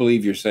say, "Oh, I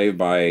believe you're saved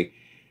by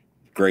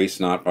grace,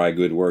 not by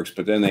good works,"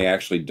 but then they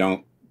actually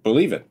don't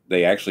believe it.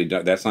 They actually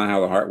don't. That's not how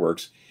the heart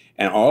works.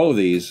 And all of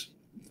these,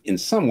 in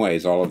some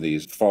ways, all of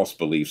these false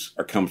beliefs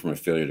come from a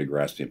failure to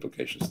grasp the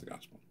implications of the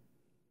gospel.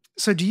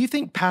 So do you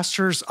think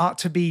pastors ought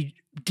to be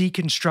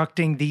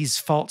deconstructing these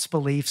false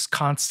beliefs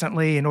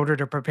constantly in order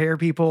to prepare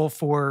people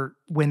for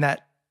when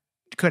that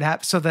could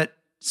happen, so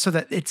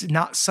that it's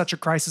not such a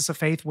crisis of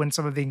faith when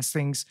some of these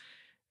things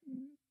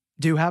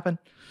do happen?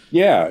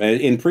 Yeah,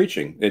 in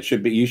preaching, it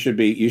should be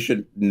you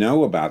should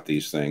know about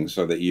these things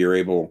so that you're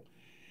able.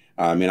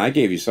 I mean, I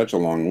gave you such a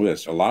long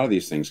list. A lot of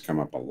these things come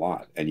up a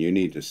lot, and you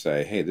need to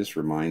say, "Hey, this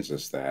reminds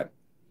us that."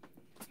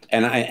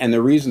 And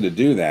the reason to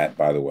do that,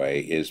 by the way,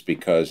 is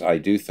because I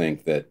do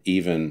think that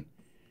even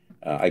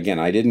again,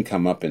 I didn't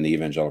come up in the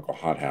evangelical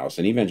hothouse.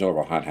 An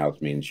evangelical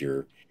hothouse means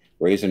you're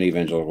raised in an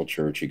evangelical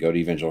church. You go to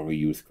evangelical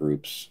youth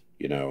groups.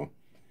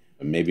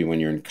 Maybe when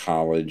you're in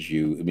college,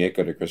 you may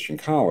go to Christian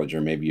college,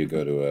 or maybe you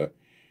go to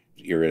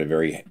you're in a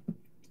very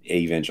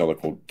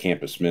evangelical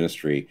campus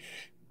ministry.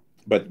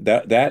 But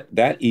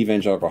that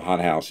evangelical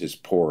hothouse is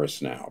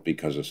porous now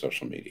because of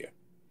social media.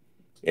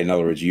 In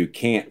other words, you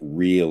can't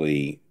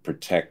really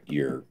protect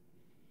your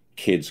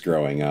kids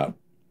growing up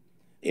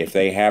if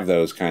they have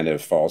those kind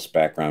of false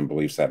background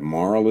beliefs, that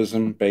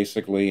moralism,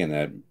 basically, and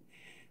that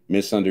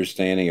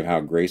misunderstanding of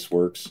how grace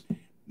works.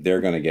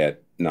 They're going to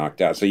get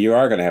knocked out. So you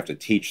are going to have to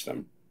teach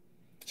them.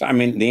 So, I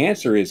mean, the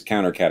answer is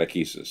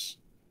counter-catechesis.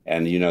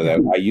 And,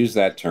 that I use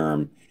that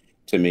term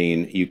to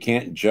mean you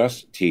can't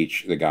just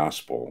teach the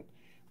gospel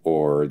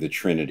or the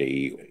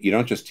Trinity. You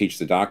don't just teach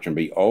the doctrine,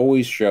 but you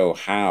always show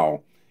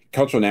how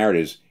cultural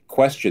narratives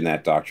question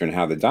that doctrine,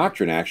 how the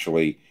doctrine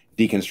actually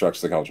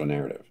deconstructs the cultural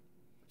narrative.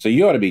 So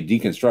you ought to be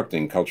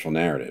deconstructing cultural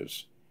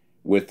narratives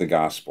with the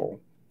gospel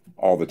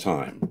all the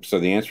time. So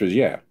the answer is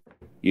yeah.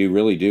 You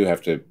really do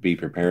have to be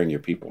preparing your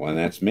people, and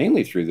that's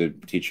mainly through the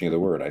teaching of the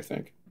word, I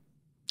think.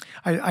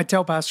 I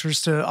tell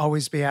pastors to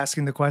always be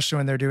asking the question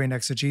when they're doing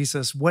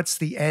exegesis, what's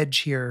the edge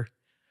here?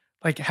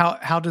 Like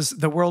how does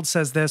the world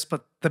says this,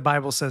 but the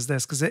Bible says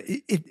this? Because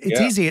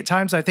it's easy at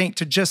times, I think,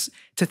 to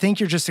think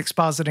you're just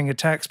expositing a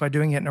text by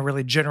doing it in a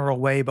really general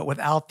way, but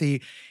without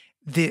the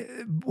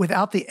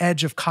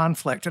edge of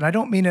conflict. And I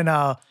don't mean in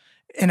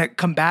a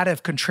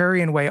combative,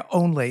 contrarian way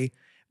only,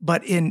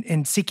 but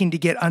in seeking to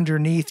get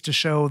underneath to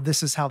show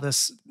this is how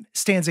this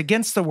stands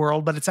against the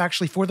world, but it's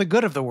actually for the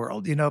good of the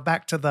world,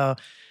 back to the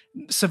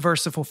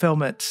subversive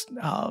fulfillment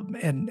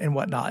and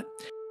whatnot.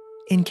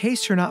 In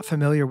case you're not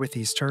familiar with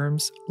these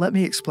terms, let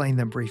me explain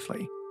them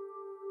briefly.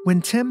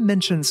 When Tim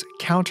mentions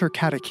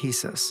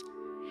counter-catechesis,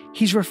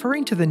 he's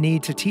referring to the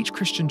need to teach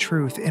Christian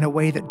truth in a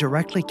way that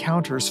directly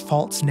counters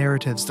false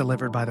narratives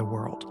delivered by the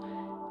world.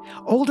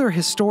 Older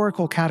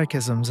historical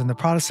catechisms in the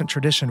Protestant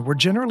tradition were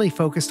generally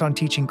focused on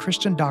teaching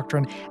Christian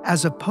doctrine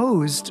as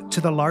opposed to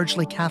the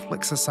largely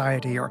Catholic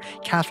society or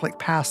Catholic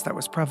past that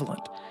was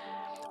prevalent.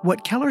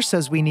 What Keller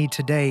says we need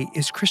today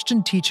is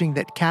Christian teaching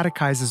that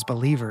catechizes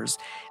believers,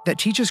 that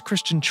teaches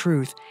Christian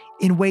truth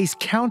in ways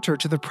counter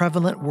to the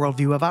prevalent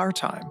worldview of our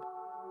time.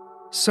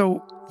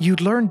 So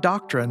you'd learn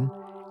doctrine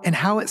and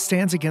how it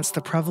stands against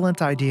the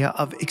prevalent idea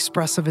of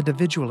expressive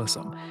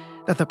individualism,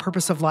 that the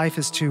purpose of life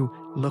is to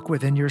look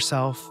within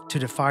yourself, to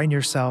define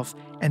yourself,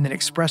 and then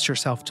express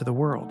yourself to the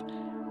world.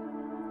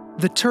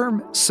 The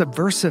term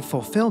subversive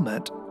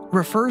fulfillment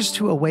refers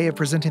to a way of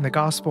presenting the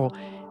gospel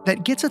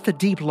that gets at the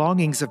deep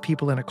longings of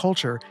people in a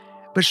culture,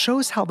 but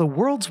shows how the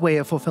world's way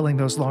of fulfilling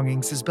those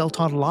longings is built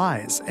on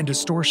lies and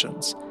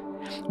distortions.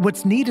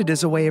 What's needed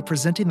is a way of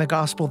presenting the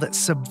gospel that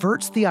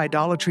subverts the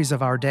idolatries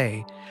of our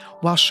day,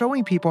 while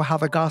showing people how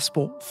the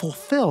gospel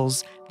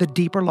fulfills the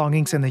deeper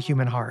longings in the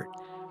human heart.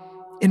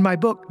 In my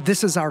book,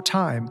 This Is Our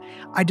Time,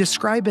 I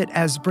describe it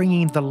as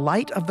bringing the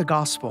light of the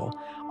gospel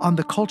on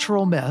the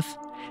cultural myth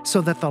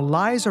so that the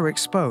lies are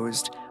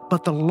exposed,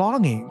 but the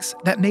longings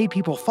that made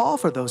people fall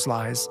for those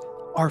lies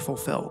are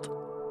fulfilled.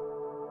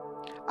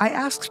 I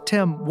asked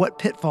Tim what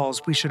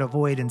pitfalls we should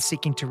avoid in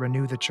seeking to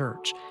renew the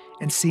church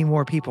and see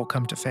more people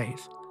come to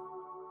faith.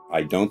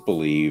 I don't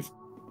believe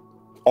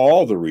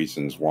all the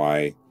reasons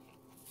why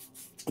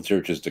the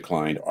church has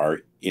declined are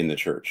in the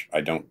church.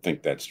 I don't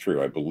think that's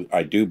true.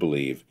 I do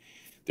believe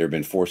there have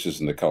been forces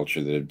in the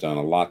culture that have done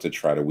a lot to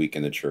try to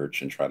weaken the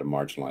church and try to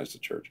marginalize the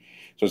church.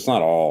 So it's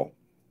not all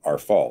our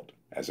fault,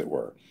 as it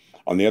were.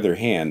 On the other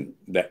hand,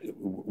 that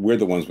we're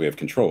the ones we have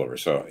control over.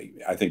 So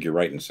I think you're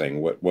right in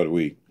saying what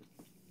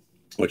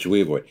should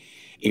we avoid?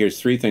 Here's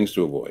three things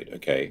to avoid,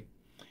 okay?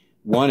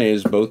 One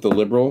is both the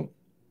liberal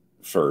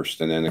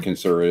first and then the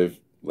conservative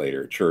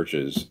later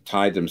churches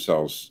tied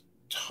themselves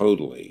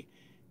totally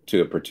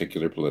to a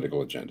particular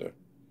political agenda.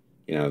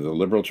 You know, the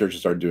liberal churches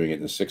started doing it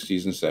in the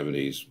 60s and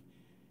 70s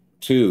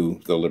to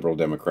the liberal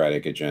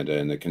democratic agenda,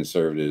 and the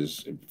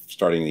conservatives,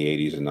 starting in the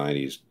 80s and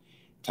 90s,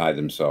 tied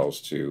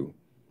themselves to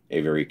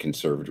a very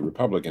conservative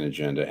Republican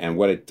agenda. And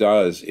what it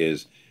does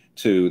is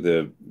to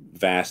the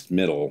vast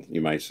middle, you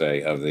might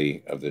say, of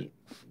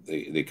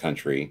the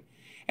country.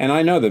 And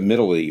I know the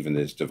middle even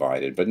is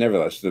divided, but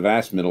nevertheless, the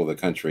vast middle of the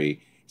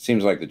country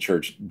seems like the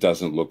church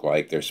doesn't look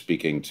like they're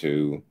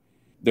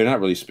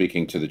not really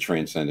speaking to the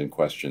transcendent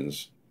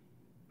questions.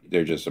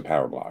 They're just a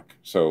power block.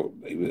 So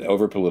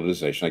over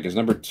politicization, I guess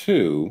number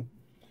two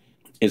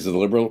is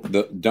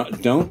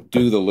don't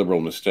do the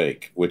liberal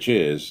mistake, which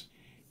is,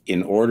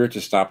 in order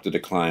to stop the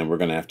decline, we're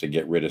going to have to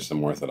get rid of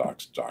some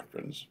orthodox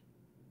doctrines.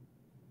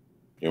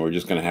 You know, we're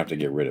just going to have to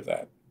get rid of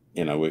that.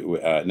 You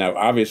know, now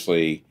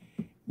obviously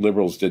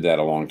liberals did that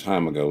a long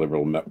time ago.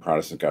 Liberal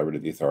Protestants got rid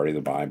of the authority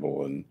of the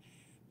Bible and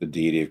the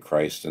deity of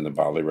Christ and the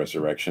bodily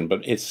resurrection,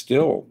 but it's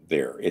still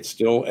there. It's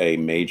still a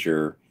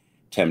major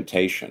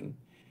temptation.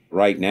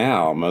 Right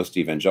now, most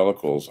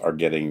evangelicals are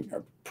getting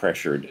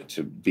pressured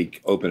to be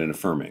open and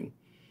affirming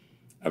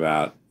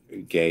about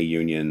gay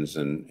unions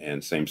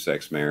and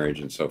same-sex marriage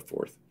and so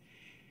forth.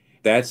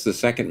 That's the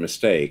second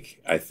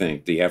mistake, I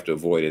think, that you have to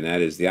avoid, and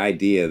that is the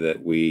idea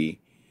that we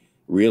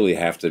really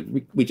have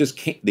to, we just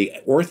can't, the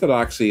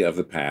orthodoxy of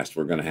the past,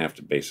 we're going to have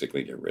to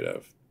basically get rid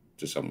of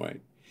to some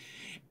way.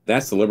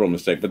 That's the liberal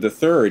mistake. But the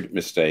third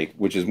mistake,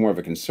 which is more of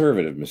a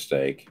conservative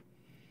mistake,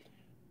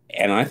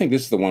 and I think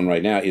this is the one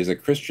right now, is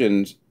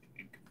that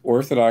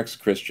Orthodox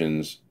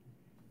Christians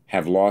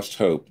have lost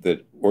hope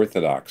that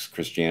Orthodox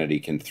Christianity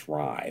can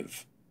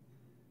thrive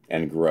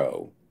and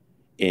grow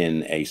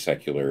in a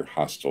secular,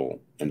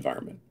 hostile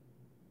environment.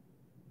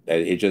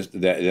 In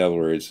other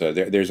words,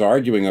 there's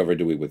arguing over,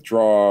 do we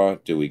withdraw,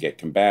 do we get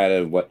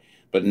combative,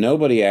 but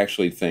nobody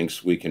actually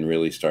thinks we can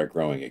really start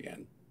growing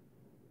again,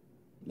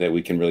 that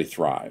we can really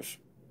thrive.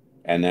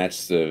 And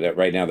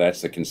right now,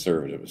 that's the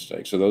conservative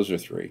mistake. So those are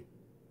three.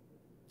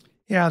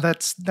 Yeah,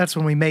 that's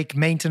when we make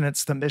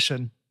maintenance the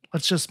mission.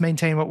 Let's just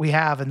maintain what we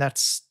have, and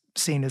that's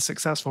seen as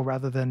successful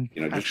rather than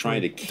just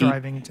trying to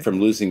keep from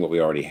losing what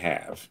we already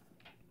have.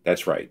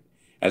 That's right.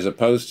 As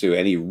opposed to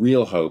any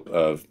real hope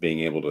of being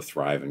able to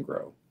thrive and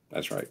grow.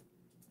 That's right.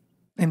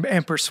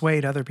 And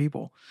persuade other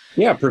people.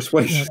 Yeah,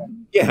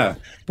 persuasion. Yeah.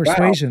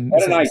 Persuasion. Wow.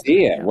 What an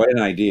idea. What an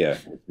idea.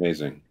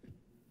 Amazing.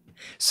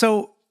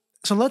 So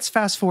let's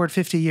fast forward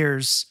 50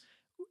 years.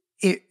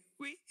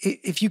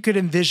 If you could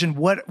envision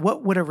what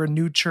would a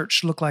renewed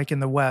church look like in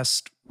the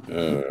West,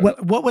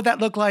 what would that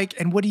look like,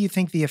 and what do you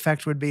think the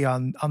effect would be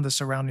on the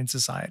surrounding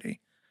society?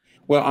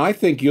 Well, I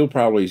think you'll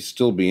probably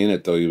still be in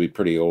it, though. You'll be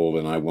pretty old,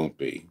 and I won't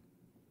be.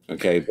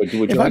 Okay, but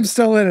if I'm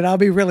still in it, I'll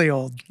be really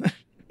old.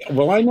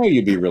 Well, I know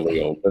you'd be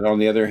really old, but on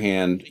the other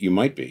hand, you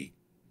might be.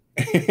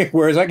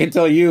 Whereas I can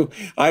tell you,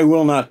 I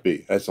will not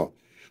be. That's all.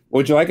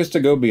 Would you like us to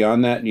go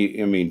beyond that? Do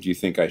you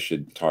think I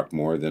should talk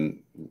more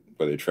than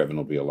whether Trevin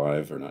will be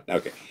alive or not?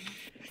 Okay.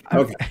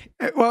 Okay.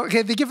 Well,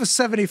 okay, they give us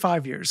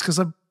 75 years because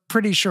I'm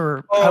pretty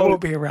sure I won't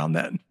be around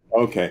then.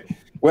 Okay.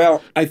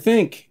 Well, I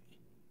think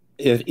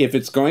if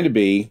it's going to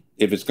be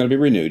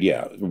renewed,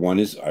 yeah, one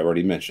is, I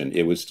already mentioned,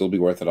 it would still be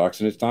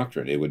orthodox in its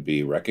doctrine. It would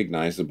be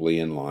recognizably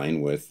in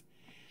line with,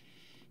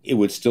 it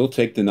would still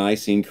take the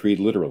Nicene Creed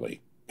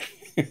literally.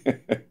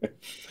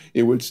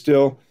 It would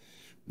still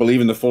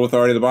believe in the full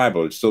authority of the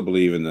Bible. It would still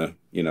believe in the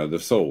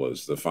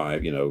solas, the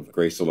five,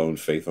 grace alone,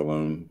 faith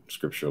alone,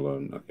 scripture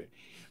alone. Okay.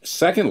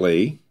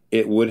 Secondly,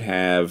 it would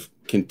have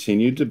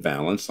continued to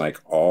balance, like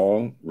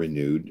all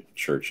renewed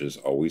churches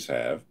always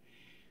have,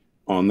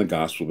 on the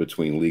gospel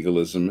between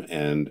legalism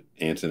and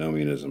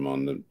antinomianism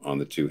on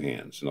the two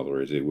hands. In other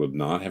words, it would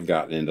not have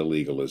gotten into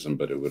legalism,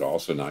 but it would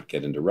also not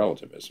get into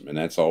relativism. And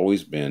that's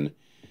always been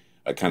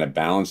a kind of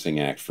balancing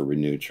act for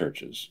renewed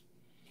churches.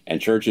 And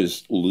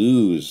churches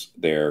lose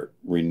their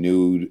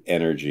renewed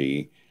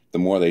energy the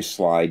more they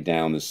slide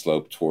down the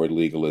slope toward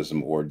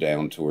legalism or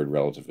down toward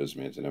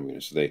relativism,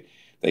 antinomianism. So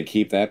they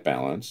keep that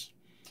balance.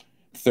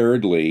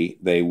 Thirdly,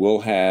 they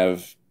will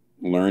have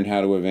learned how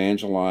to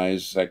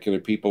evangelize secular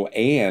people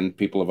and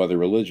people of other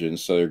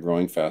religions, so they're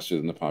growing faster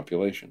than the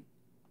population.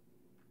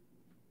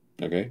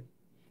 Okay?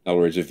 In other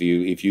words, if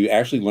you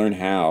actually learn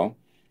how,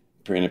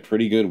 in a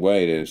pretty good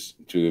way,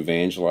 to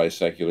evangelize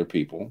secular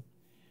people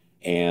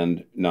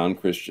and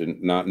non-Christian,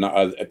 not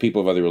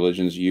people of other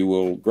religions, you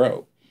will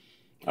grow.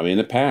 I mean, in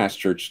the past,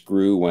 church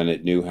grew when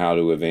it knew how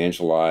to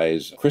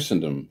evangelize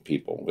Christendom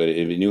people.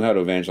 It knew how to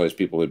evangelize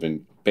people who had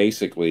been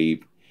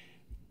basically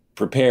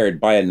prepared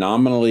by a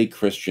nominally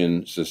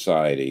Christian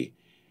society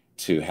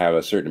to have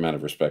a certain amount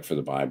of respect for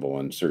the Bible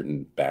and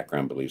certain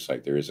background beliefs,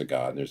 like there is a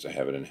God and there's a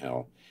heaven and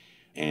hell.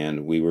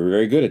 And we were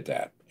very good at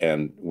that.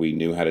 And we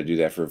knew how to do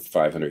that for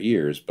 500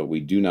 years, but we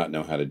do not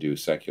know how to do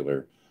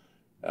secular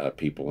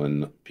people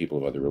and people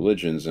of other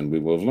religions, and we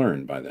will have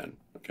learned by then,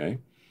 okay?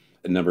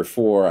 And number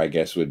 4, I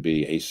guess, would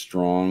be a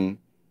strong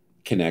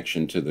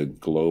connection to the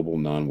global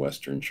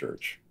non-Western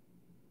church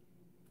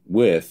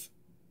with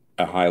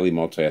a highly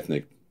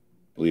multi-ethnic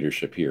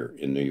leadership here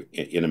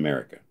in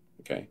America,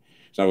 okay?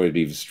 So it would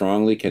be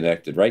strongly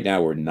connected. Right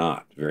now, we're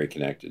not very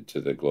connected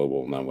to the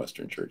global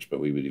non-Western church, but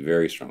we would be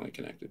very strongly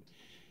connected.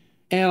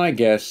 And I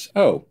guess,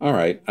 all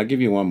right, I'll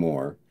give you one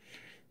more.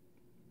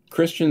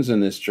 Christians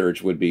in the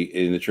church would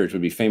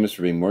be famous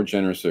for being more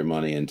generous with their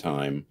money and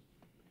time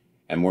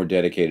and more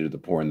dedicated to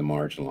the poor and the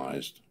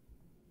marginalized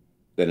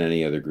than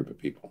any other group of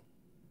people.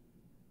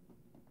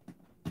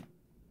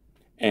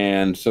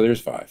 And so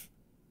there's 5.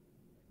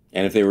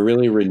 And if they were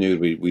really renewed,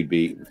 we'd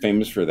be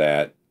famous for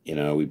that.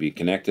 We'd be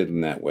connected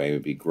in that way.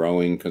 We'd be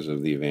growing because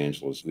of the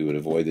evangelists. We would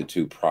avoid the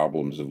 2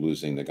 problems of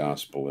losing the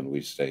gospel, and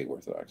we'd stay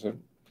orthodox.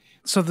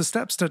 So the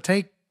steps to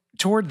take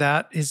toward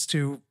that is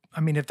to,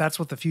 if that's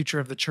what the future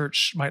of the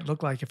church might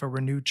look like, if a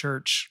renewed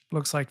church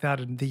looks like that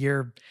in the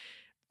year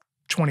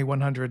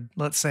 2100,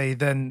 let's say,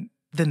 then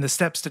the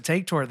steps to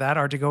take toward that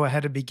are to go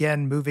ahead and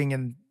begin moving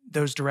in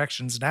those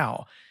directions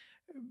now.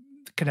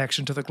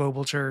 Connection to the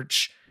global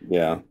church,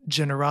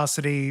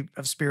 generosity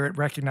of spirit,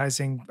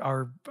 recognizing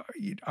our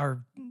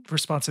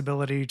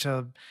responsibility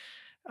to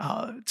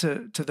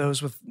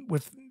those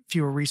with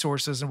fewer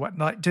resources and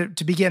whatnot,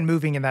 to begin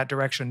moving in that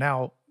direction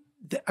now.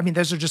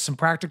 Those are just some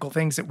practical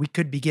things that we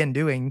could begin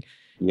doing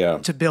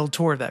to build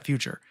toward that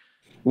future.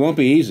 It won't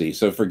be easy.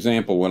 So, for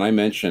example, when I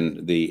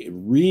mentioned the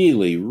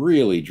really,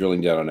 really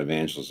drilling down on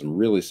evangelism,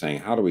 really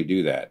saying, how do we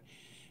do that? At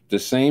the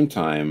same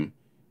time,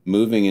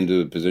 moving into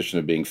a position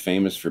of being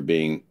famous for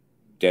being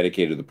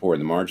dedicated to the poor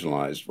and the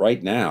marginalized,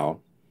 right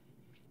now,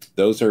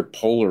 those are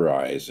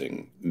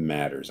polarizing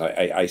matters.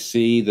 I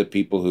see the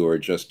people who are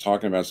just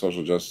talking about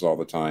social justice all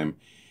the time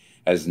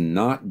as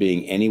not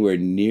being anywhere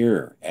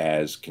near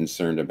as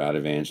concerned about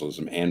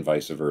evangelism, and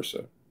vice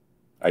versa.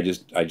 I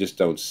just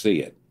don't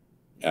see it.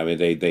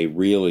 They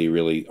really,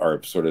 really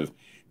are sort of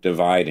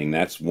dividing.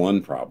 That's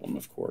one problem,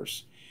 of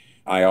course.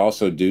 I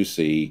also do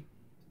see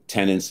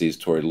tendencies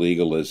toward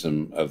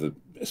legalism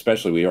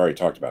especially, we already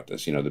talked about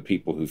this, the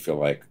people who feel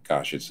like,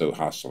 gosh, it's so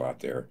hostile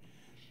out there.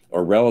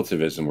 Or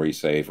relativism, where you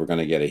say, if we're going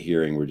to get a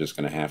hearing, we're just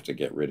going to have to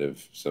get rid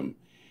of some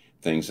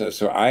things.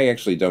 So I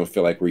actually don't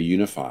feel like we're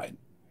unified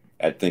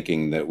at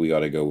thinking that we ought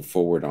to go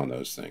forward on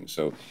those things.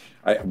 So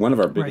one of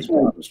our biggest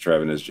problems,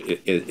 Trevin,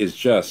 is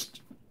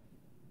just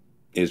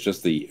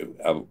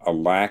a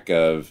lack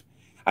of,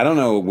 I don't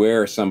know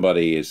where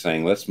somebody is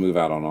saying, let's move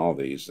out on all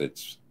these.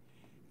 It's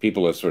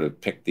people have sort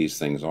of picked these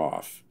things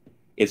off.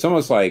 It's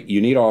almost like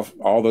you need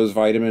all those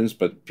vitamins,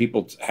 but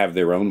people have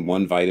their own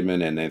one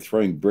vitamin, and they're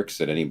throwing bricks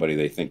at anybody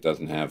they think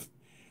doesn't have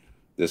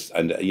this,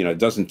 and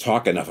doesn't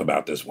talk enough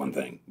about this one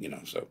thing.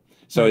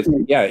 So it's,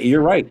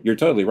 you're right. You're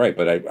totally right.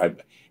 But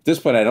at this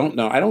point, I don't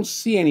know. I don't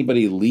see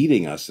anybody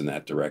leading us in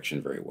that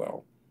direction very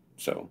well.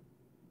 So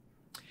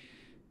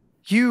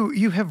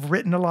you have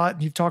written a lot,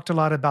 and you've talked a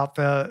lot about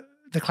the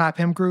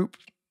Clapham group,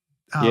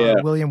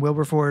 William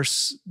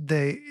Wilberforce,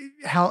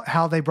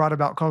 how they brought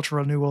about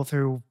cultural renewal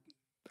through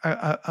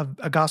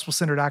a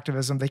gospel-centered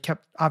activism. They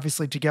kept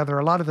obviously together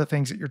a lot of the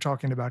things that you're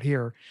talking about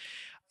here.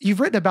 You've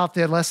written about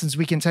the lessons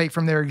we can take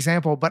from their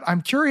example, but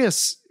I'm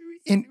curious,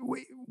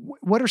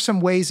 what are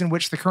some ways in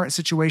which the current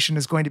situation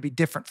is going to be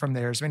different from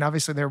theirs? I mean,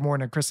 obviously they're more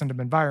in a Christendom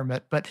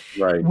environment, but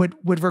Right.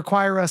 would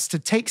require us to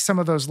take some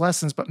of those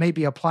lessons, but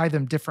maybe apply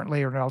them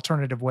differently or in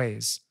alternative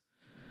ways?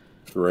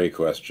 Great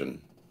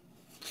question.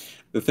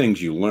 The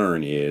things you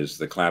learn is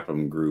the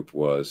Clapham group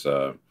was,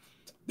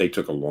 they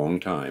took a long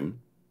time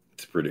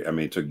to produce. I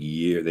mean, it took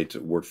years. They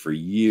worked for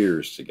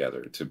years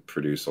together to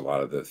produce a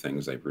lot of the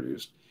things they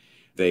produced.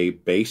 They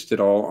based it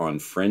all on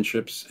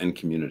friendships and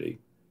community,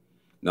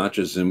 not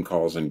just Zoom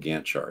calls and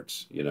Gantt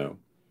charts, you know.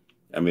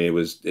 I mean, it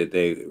was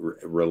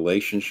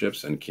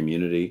relationships and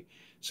community.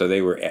 So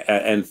they were,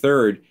 and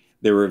third,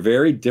 there were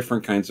very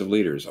different kinds of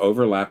leaders,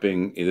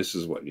 overlapping. This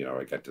is what, you know,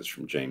 I got this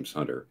from James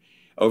Hunter,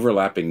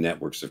 overlapping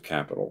networks of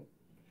capital,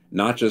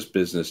 not just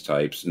business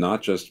types,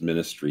 not just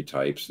ministry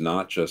types,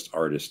 not just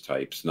artist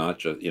types, not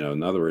just, you know,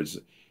 in other words,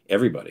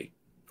 everybody,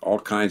 all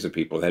kinds of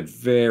people had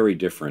very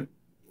different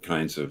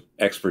kinds of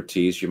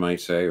expertise, you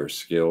might say, or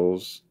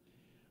skills.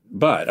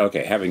 But,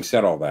 okay, having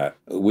said all that,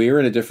 we're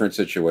in a different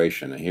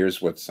situation. And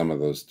here's what some of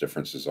those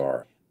differences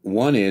are.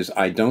 One is,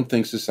 I don't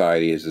think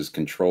society is as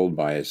controlled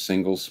by a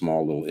single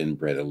small little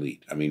inbred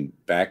elite. I mean,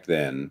 back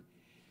then,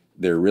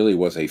 there really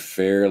was a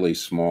fairly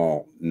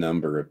small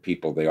number of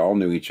people. They all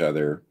knew each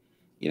other.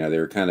 You know, they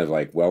were kind of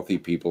like wealthy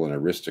people and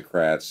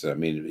aristocrats. I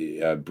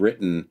mean,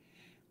 Britain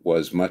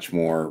was much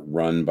more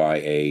run by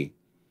a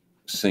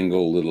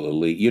single little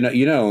elite.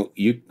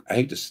 I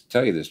hate to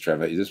tell you this,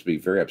 Trevin, this would be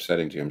very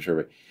upsetting to you, I'm sure,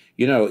 but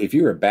you know, if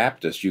you were a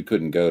Baptist, you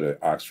couldn't go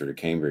to Oxford or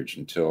Cambridge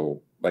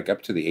until like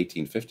up to the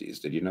 1850s.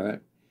 Did you know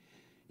that?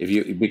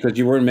 Because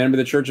you weren't a member of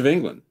the Church of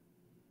England,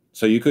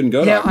 so you couldn't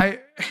go to Oxford.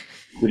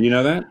 Did you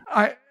know that?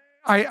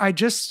 I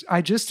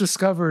just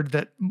discovered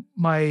that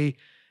my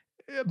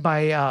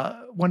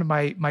one of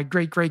my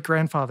great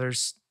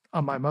grandfathers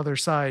on my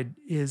mother's side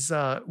is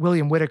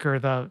William Whitaker,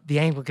 the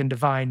Anglican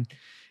divine,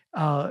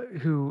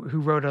 who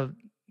wrote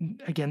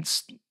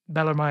against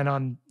Bellarmine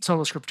on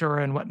Sola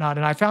Scriptura and whatnot.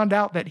 And I found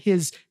out that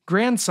his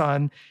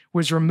grandson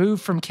was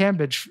removed from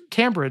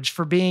Cambridge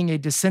for being a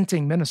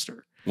dissenting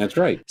minister. That's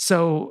right.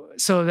 So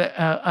that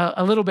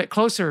a little bit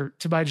closer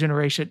to my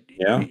generation,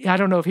 yeah. I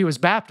don't know if he was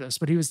Baptist,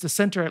 but he was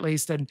dissenter at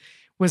least, and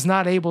was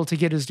not able to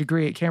get his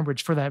degree at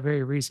Cambridge for that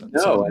very reason.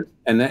 No, so,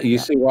 and that you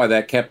see why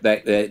that kept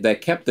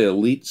the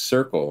elite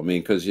circle. I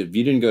mean, because if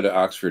you didn't go to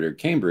Oxford or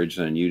Cambridge,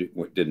 then you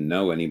didn't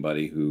know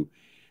anybody who.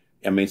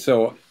 I mean,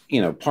 so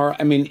you know,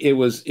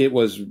 it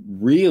was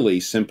really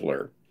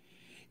simpler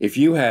if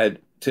you had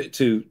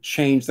to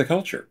change the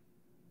culture.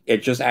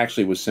 It just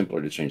actually was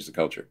simpler to change the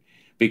culture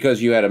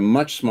because you had a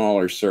much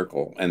smaller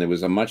circle and there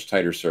was a much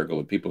tighter circle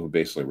of people who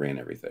basically ran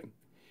everything.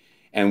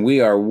 And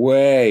we are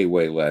way,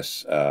 way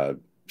less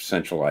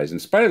centralized, in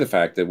spite of the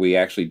fact that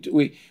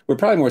we're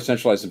probably more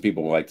centralized than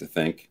people like to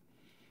think.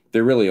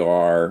 There really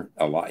are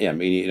a lot. Yeah, I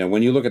mean, you know,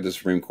 when you look at the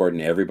Supreme Court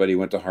and everybody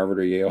went to Harvard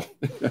or Yale,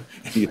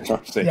 you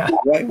start saying, yeah.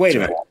 Wait a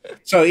minute.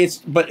 So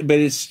but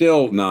it's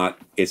still not.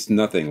 It's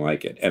nothing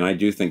like it. And I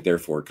do think,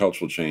 therefore,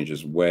 cultural change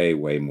is way,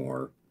 way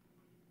more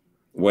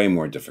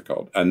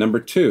difficult. Number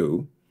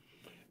two,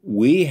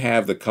 we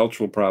have the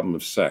cultural problem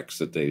of sex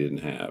that they didn't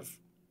have.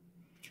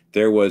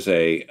 There was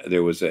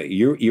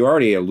you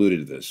already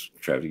alluded to this,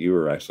 Trevin. You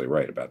were actually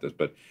right about this,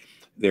 but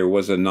there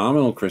was a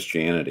nominal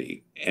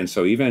Christianity. And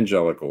so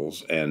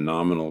evangelicals and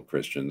nominal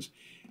Christians,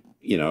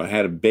 you know,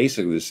 had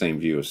basically the same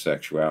view of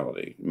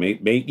sexuality.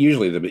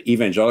 Usually the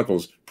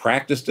evangelicals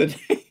practiced it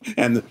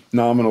and the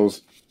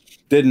nominals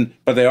didn't,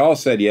 but they all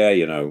said, yeah,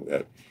 you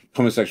know,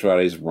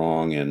 homosexuality is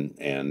wrong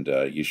and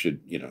you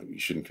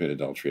shouldn't commit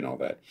adultery and all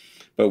that.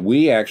 But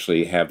we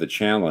actually have the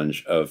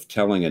challenge of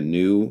telling a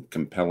new,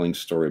 compelling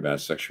story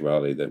about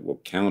sexuality that will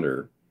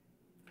counter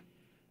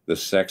the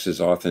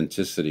sex's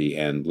authenticity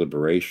and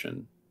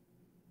liberation,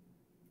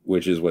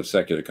 which is what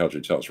secular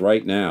culture tells.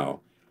 Right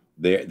now,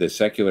 the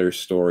secular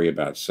story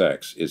about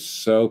sex is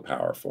so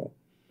powerful.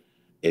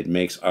 It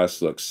makes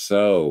us look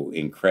so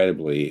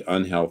incredibly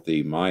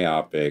unhealthy,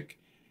 myopic,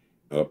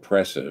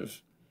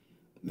 oppressive,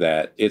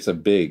 that it's a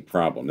big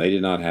problem. They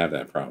did not have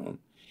that problem.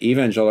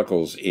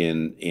 Evangelicals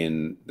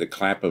in the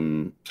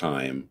Clapham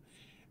time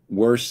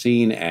were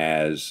seen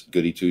as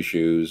goody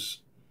two-shoes,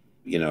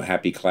 you know,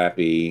 happy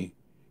clappy,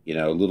 you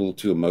know, a little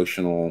too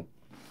emotional.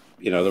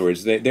 In other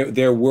words,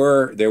 there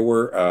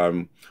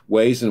were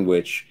ways in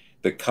which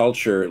the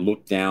culture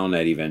looked down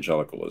at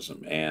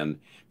evangelicalism,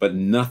 but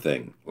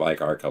nothing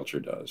like our culture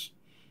does.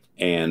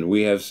 And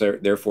we have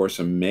therefore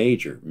some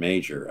major,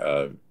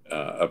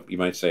 you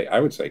might say, I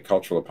would say,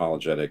 cultural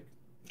apologetic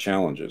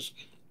challenges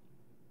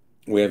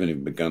we haven't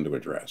even begun to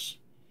address.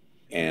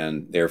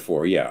 And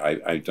therefore, yeah,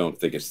 I don't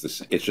think it's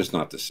just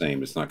not the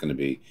same. It's not going to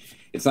be.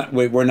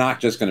 We're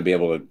not just going to be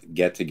able to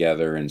get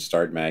together and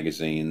start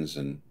magazines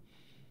and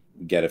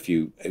get a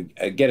few.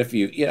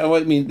 You know,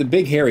 I mean, the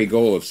big hairy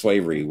goal of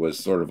slavery was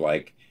sort of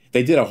like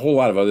they did a whole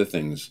lot of other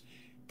things,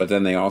 but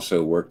then they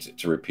also worked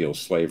to repeal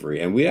slavery.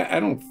 And I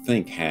don't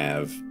think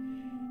have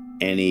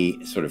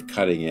any sort of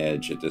cutting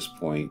edge at this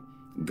point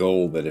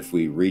goal that if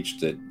we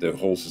reached it, the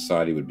whole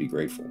society would be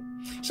grateful.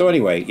 So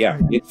anyway, yeah,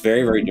 it's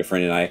very, very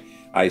different. And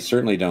I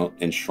certainly don't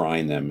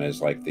enshrine them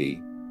as like the,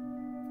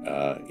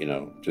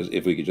 just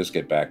if we could just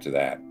get back to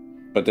that.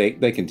 But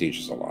they can teach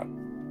us a lot.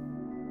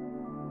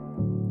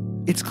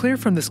 It's clear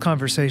from this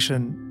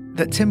conversation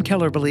that Tim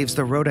Keller believes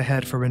the road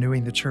ahead for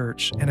renewing the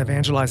church and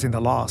evangelizing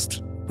the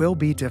lost will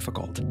be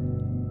difficult.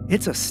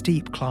 It's a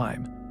steep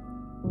climb.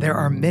 There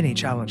are many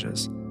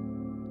challenges.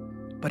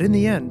 But in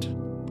the end,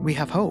 we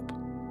have hope,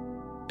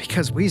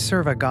 because we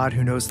serve a God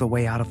who knows the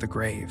way out of the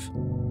grave.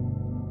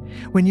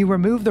 When you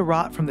remove the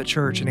rot from the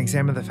church and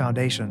examine the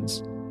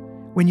foundations,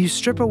 when you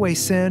strip away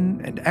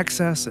sin and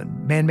excess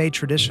and man-made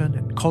tradition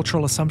and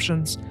cultural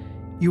assumptions,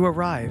 you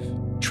arrive,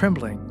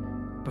 trembling,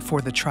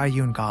 before the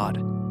triune God,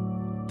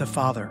 the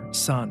Father,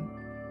 Son,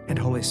 and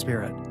Holy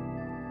Spirit.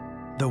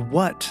 The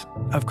what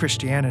of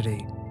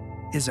Christianity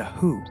is a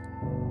who.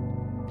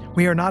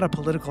 We are not a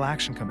political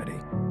action committee.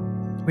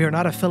 We are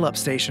not a fill-up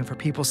station for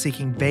people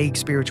seeking vague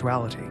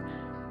spirituality.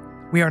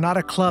 We are not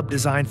a club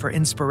designed for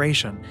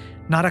inspiration,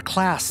 not a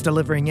class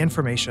delivering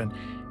information.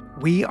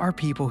 We are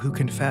people who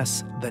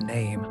confess the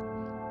name.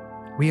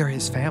 We are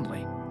His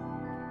family,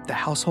 the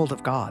household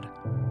of God,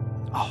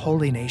 a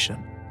holy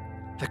nation,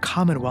 the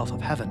commonwealth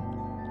of heaven,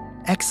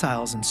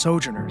 exiles and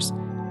sojourners,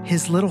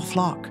 His little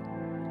flock,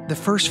 the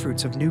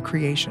firstfruits of new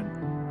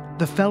creation,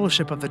 the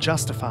fellowship of the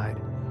justified,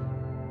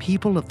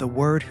 people of the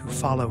Word who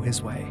follow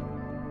His way.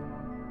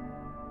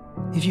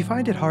 If you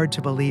find it hard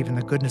to believe in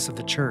the goodness of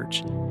the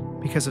church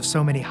because of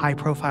so many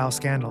high-profile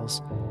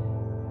scandals,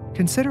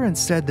 consider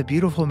instead the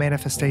beautiful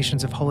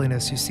manifestations of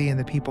holiness you see in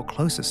the people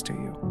closest to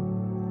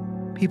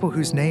you, people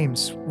whose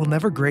names will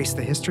never grace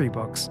the history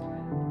books,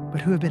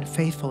 but who have been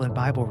faithful in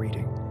Bible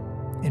reading,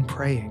 in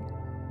praying,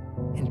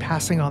 in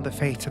passing on the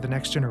faith to the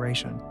next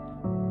generation.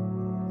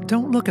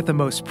 Don't look at the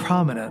most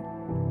prominent,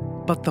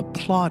 but the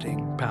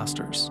plodding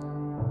pastors,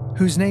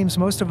 whose names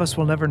most of us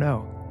will never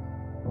know,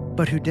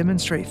 but who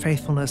demonstrate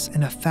faithfulness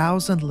in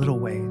 1,000 little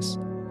ways.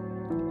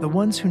 The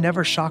ones who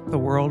never shock the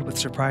world with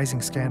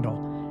surprising scandal,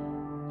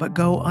 but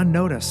go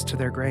unnoticed to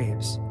their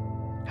graves,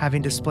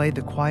 having displayed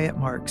the quiet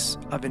marks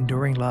of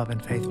enduring love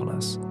and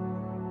faithfulness.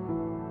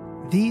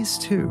 These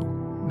too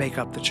make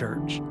up the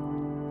church.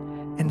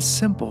 And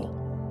simple,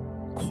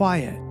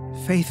 quiet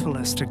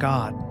faithfulness to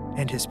God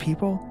and His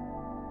people,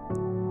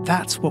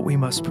 that's what we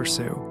must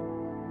pursue,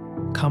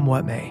 come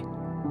what may.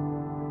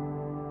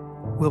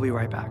 We'll be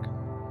right back.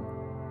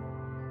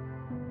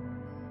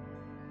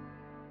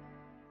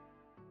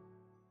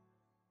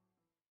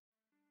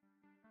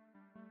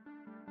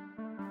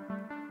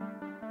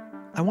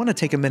 I want to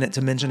take a minute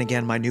to mention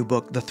again my new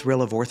book, The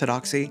Thrill of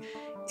Orthodoxy.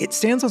 It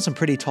stands on some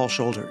pretty tall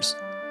shoulders.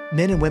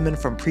 Men and women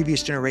from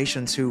previous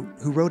generations who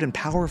wrote in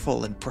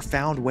powerful and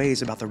profound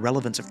ways about the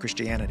relevance of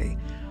Christianity.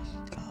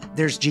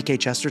 There's G.K.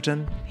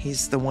 Chesterton.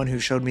 He's the one who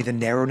showed me the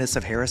narrowness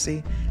of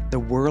heresy, the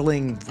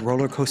whirling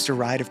roller coaster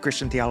ride of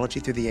Christian theology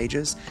through the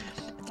ages.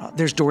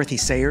 There's Dorothy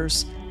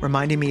Sayers,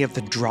 reminding me of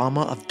the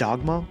drama of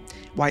dogma.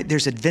 Why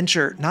there's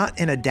adventure not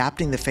in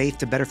adapting the faith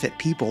to better fit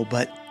people,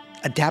 but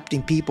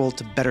adapting people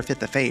to better fit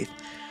the faith.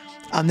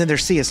 And then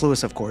there's C.S.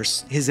 Lewis, of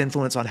course, his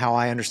influence on how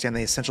I understand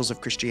the essentials of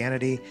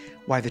Christianity,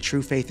 why the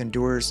true faith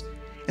endures.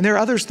 And there are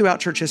others throughout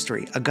church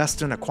history,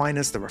 Augustine,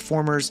 Aquinas, the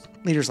Reformers,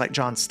 leaders like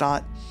John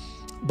Stott.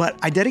 But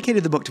I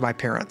dedicated the book to my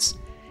parents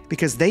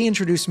because they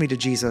introduced me to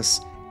Jesus.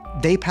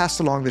 They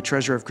passed along the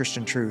treasure of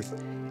Christian truth.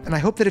 And I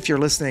hope that if you're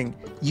listening,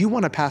 you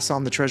want to pass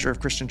on the treasure of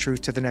Christian truth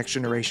to the next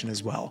generation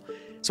as well.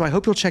 So I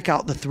hope you'll check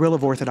out The Thrill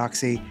of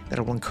Orthodoxy, that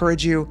it will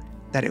encourage you,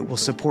 that it will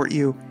support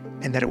you,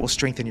 and that it will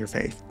strengthen your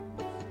faith.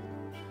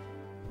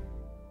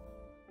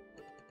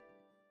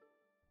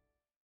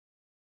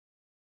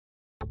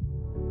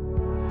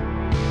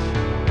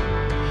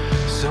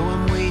 So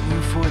I'm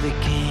waiting for the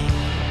King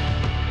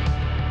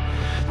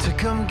to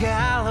come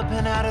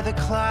galloping out of the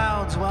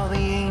clouds while the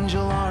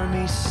angel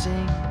armies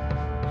sing.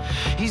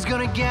 He's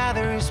gonna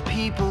gather His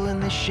people in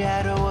the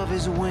shadow of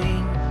His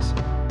wings.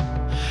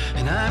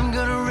 And I'm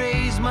gonna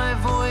raise my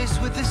voice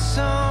with the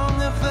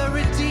song of the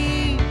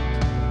redeemed.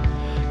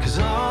 'Cause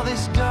all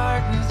this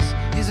darkness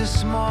is a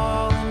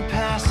small and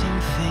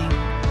passing thing.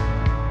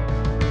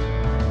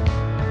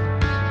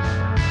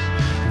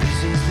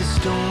 This is the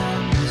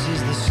storm, this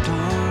is the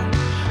storm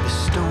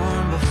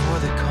before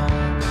the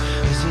calm.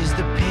 This is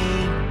the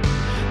pain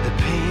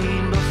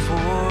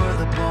before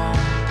the balm.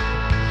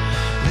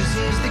 This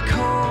is the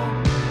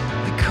cold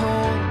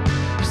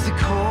is the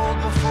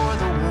cold before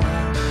the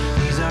warm.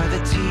 These are the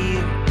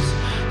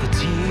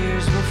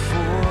tears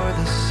before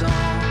the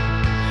song.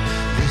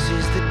 This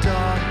is the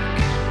dark.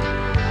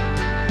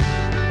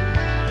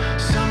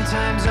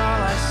 Sometimes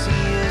all I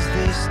see is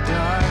this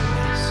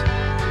darkness.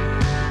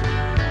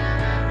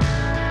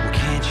 Well,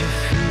 can't you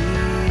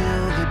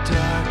feel the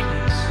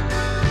darkness?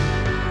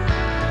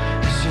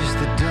 It's just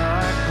the darkness.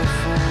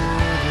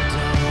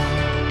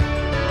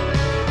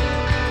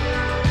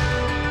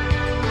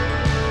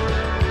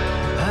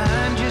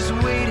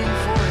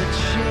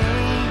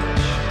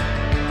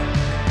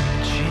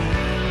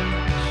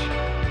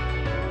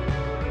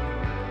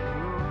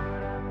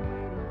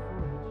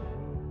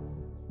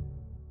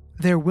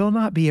 There will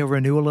not be a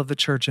renewal of the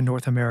church in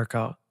North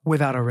America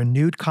without a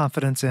renewed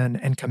confidence in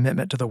and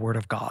commitment to the Word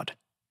of God.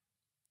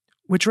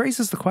 Which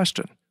raises the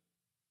question,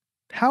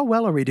 how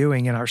well are we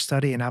doing in our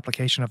study and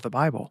application of the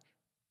Bible?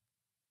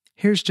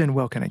 Here's Jen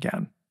Wilkin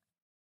again.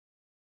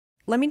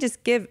 Let me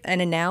just give an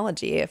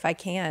analogy, if I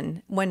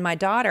can. When my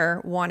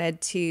daughter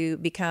wanted to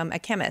become a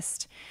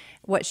chemist,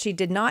 what she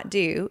did not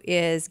do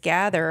is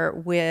gather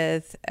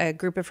with a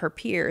group of her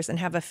peers and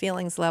have a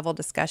feelings level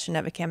discussion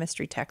of a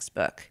chemistry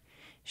textbook.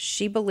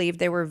 She believed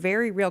there were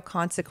very real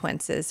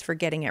consequences for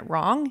getting it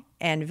wrong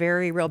and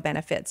very real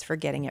benefits for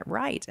getting it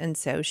right. And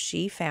so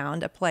she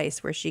found a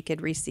place where she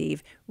could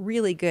receive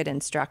really good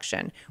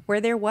instruction,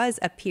 where there was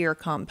a peer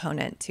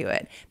component to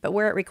it, but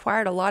where it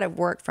required a lot of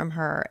work from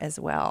her as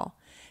well.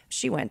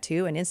 She went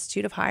to an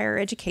Institute of Higher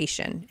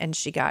Education and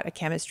she got a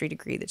chemistry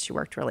degree that she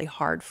worked really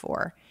hard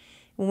for.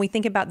 When we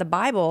think about the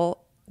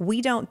Bible,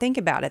 we don't think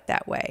about it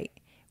that way.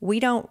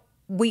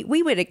 We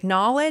would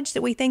acknowledge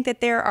that we think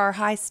that there are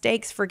high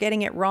stakes for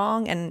getting it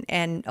wrong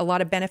and a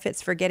lot of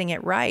benefits for getting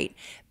it right.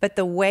 But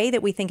the way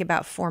that we think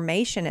about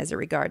formation as it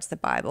regards the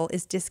Bible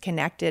is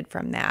disconnected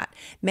from that.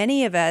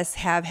 Many of us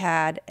have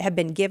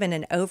been given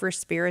an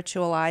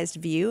over-spiritualized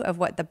view of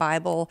what the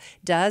Bible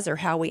does or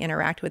how we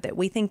interact with it.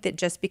 We think that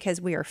just because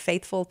we are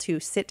faithful to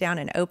sit down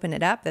and open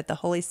it up, that the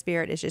Holy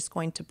Spirit is just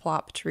going to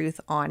plop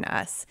truth on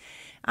us.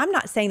 I'm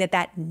not saying that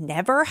that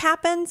never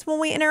happens when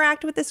we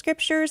interact with the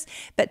scriptures,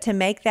 but to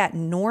make that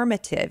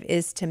normative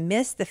is to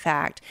miss the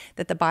fact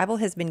that the Bible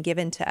has been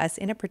given to us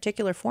in a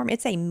particular form.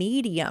 It's a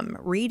medium.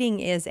 Reading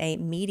is a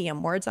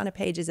medium. Words on a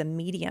page is a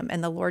medium.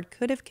 And the Lord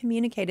could have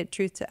communicated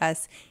truth to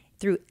us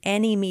through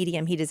any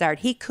medium he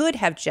desired. He could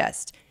have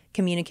just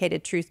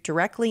communicated truth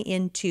directly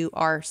into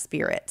our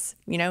spirits.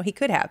 He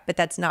could have, but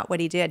that's not what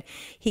he did.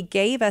 He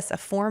gave us a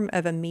form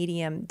of a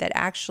medium that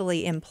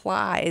actually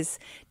implies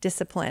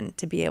discipline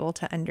to be able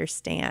to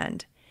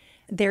understand.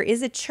 There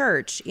is a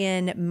church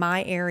in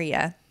my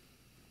area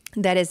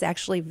that is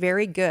actually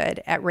very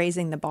good at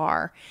raising the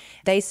bar.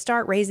 They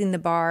start raising the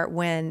bar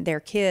when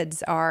their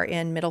kids are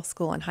in middle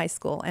school and high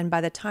school. And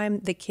by the time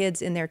the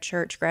kids in their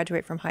church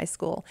graduate from high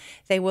school,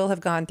 they will have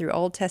gone through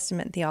Old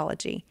Testament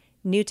theology,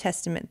 New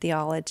Testament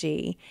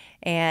theology,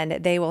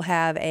 and they will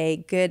have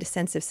a good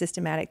sense of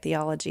systematic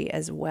theology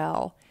as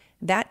well.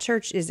 That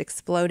church is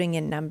exploding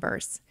in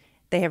numbers.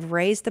 They have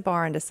raised the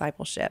bar on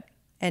discipleship.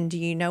 And do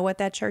you know what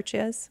that church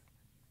is?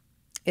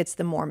 It's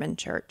the Mormon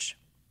church.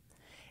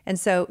 And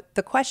so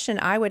the question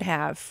I would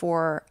have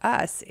for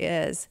us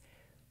is,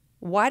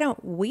 why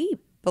don't we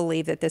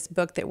believe that this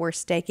book that we're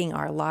staking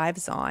our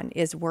lives on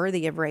is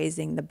worthy of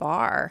raising the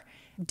bar?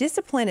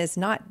 Discipline is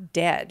not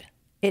dead.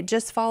 It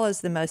just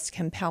follows the most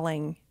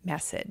compelling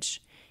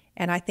message.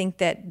 And I think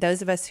that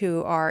those of us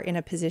who are in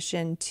a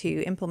position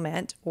to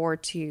implement or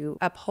to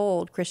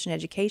uphold Christian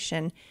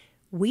education,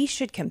 we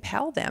should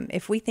compel them.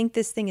 If we think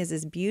this thing is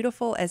as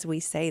beautiful as we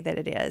say that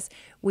it is,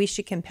 we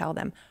should compel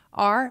them.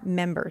 Our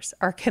members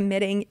are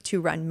committing to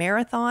run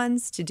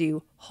marathons, to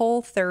do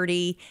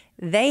Whole30.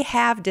 They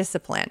have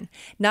discipline.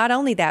 Not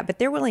only that, but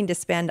they're willing to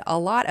spend a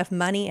lot of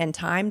money and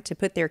time to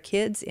put their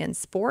kids in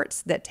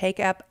sports that take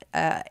up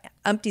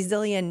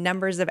umpty-zillion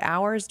numbers of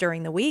hours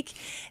during the week.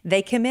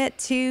 They commit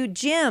to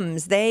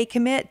gyms. They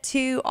commit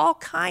to all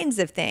kinds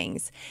of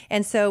things.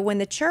 And so when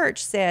the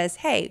church says,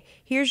 hey,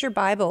 here's your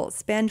Bible,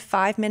 spend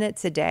 5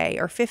 minutes a day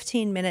or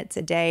 15 minutes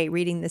a day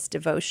reading this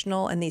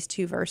devotional and these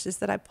 2 verses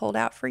that I pulled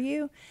out for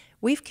you,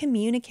 we've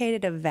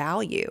communicated a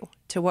value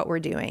to what we're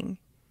doing.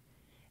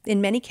 In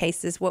many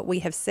cases, what we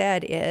have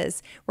said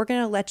is, we're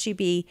going to let you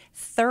be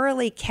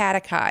thoroughly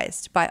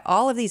catechized by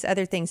all of these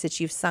other things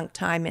that you've sunk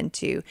time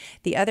into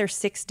the other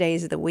 6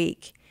 days of the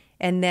week.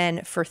 And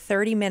then for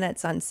 30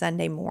 minutes on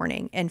Sunday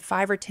morning and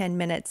 5 or 10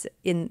 minutes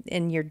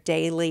in your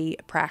daily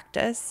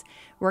practice,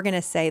 we're going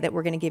to say that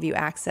we're going to give you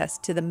access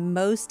to the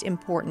most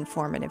important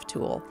formative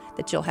tool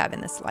that you'll have in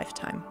this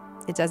lifetime.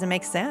 It doesn't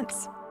make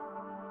sense.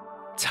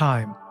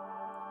 Time.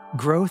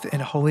 Growth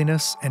in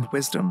holiness and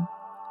wisdom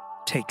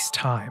takes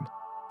time.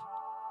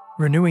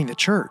 Renewing the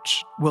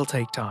church will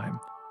take time.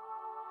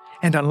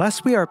 And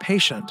unless we are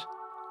patient,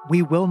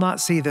 we will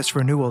not see this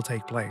renewal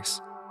take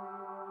place.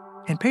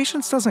 And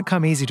patience doesn't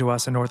come easy to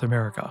us in North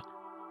America.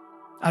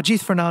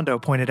 Ajith Fernando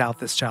pointed out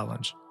this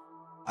challenge.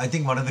 I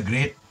think one of the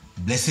great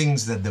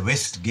blessings that the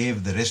West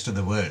gave the rest of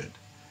the world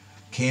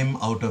came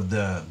out of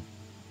the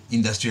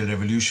Industrial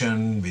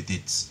Revolution with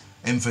its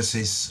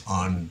emphasis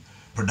on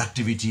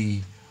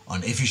productivity,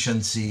 on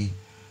efficiency.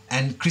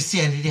 And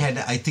Christianity had,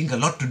 I think, a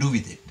lot to do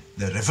with it.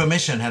 The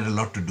Reformation had a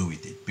lot to do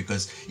with it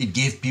because it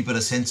gave people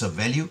a sense of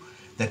value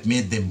that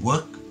made them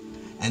work,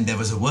 and there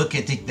was a work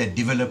ethic that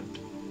developed.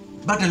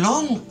 But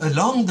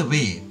along the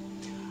way,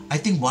 I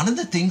think one of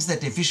the things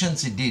that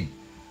efficiency did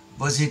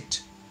was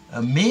it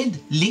made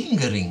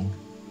lingering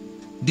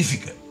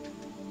difficult.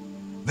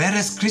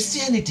 Whereas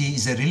Christianity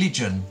is a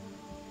religion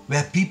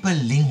where people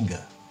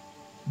linger.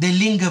 They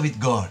linger with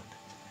God.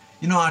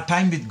 Our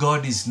time with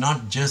God is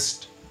not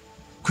just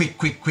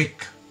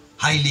quick,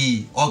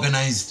 highly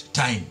organized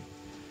time.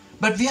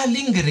 But we are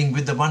lingering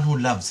with the one who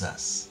loves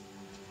us.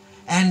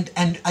 And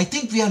I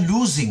think we are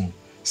losing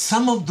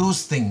some of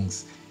those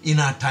things in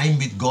our time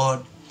with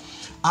God.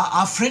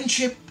 Our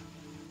friendship,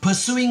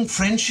 pursuing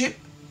friendship,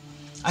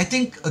 I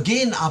think,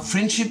 again, our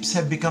friendships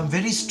have become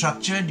very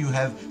structured. You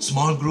have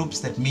small groups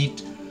that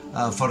meet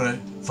for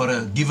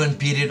a given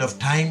period of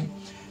time.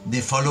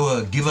 They follow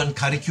a given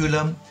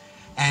curriculum.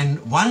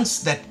 And once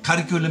that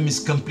curriculum is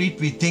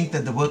complete, we think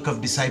that the work of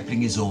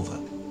discipling is over.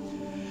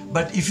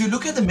 But if you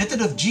look at the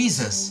method of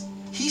Jesus,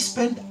 he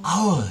spent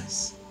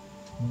hours,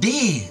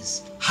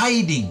 days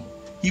hiding.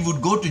 He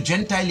would go to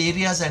Gentile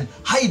areas and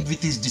hide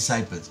with his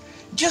disciples,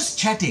 just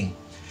chatting.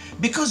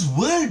 Because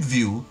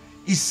worldview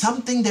is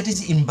something that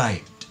is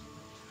imbibed.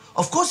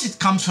 Of course, it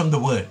comes from the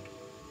Word.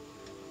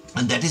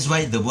 And that is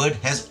why the Word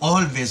has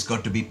always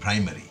got to be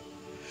primary.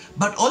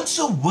 But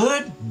also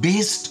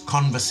word-based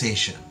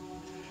conversation.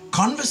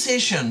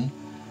 Conversation,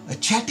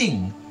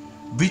 chatting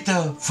with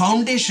a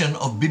foundation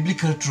of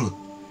biblical truth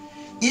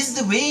is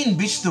the way in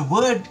which the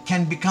Word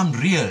can become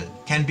real,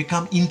 can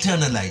become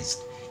internalized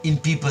in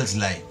people's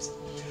lives.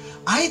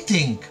 I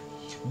think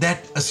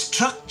that a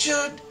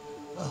structured,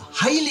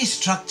 highly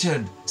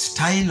structured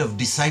style of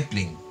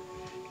discipling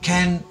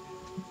can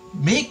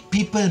make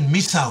people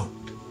miss out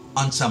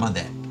on some of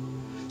that.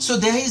 So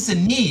there is a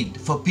need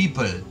for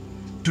people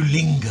to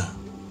linger.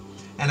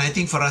 And I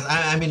think for us,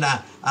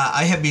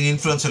 I have been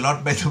influenced a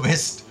lot by the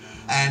West,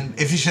 and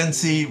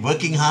efficiency,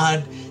 working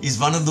hard is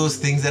one of those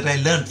things that I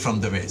learned from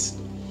the West.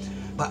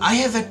 But I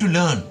have had to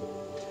learn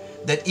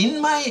that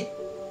in my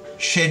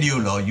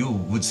schedule, or you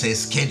would say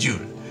schedule,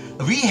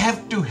 we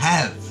have to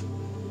have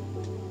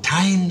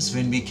times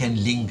when we can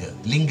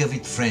linger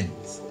with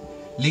friends,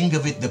 linger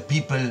with the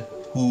people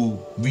who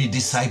we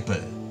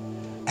disciple,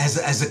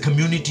 as a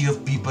community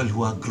of people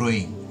who are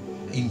growing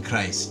in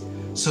Christ.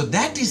 So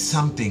that is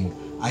something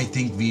I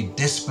think we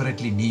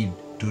desperately need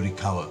to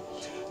recover.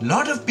 A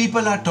lot of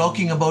people are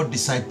talking about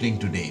discipling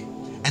today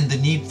and the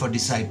need for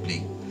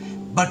discipling,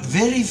 but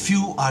very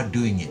few are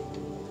doing it.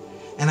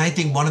 And I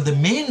think one of the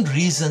main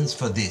reasons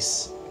for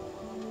this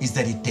is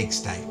that it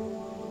takes time.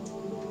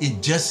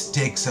 It just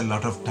takes a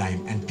lot of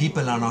time, and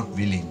people are not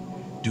willing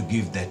to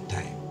give that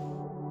time.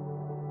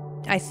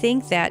 I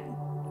think that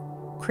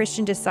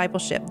Christian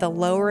discipleship, the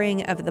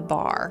lowering of the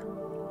bar,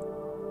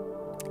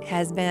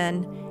 has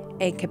been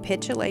a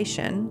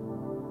capitulation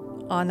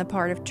on the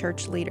part of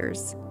church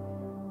leaders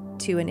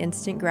to an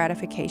instant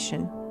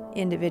gratification,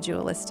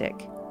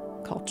 individualistic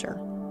culture.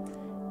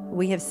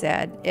 We have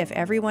said, if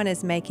everyone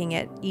is making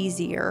it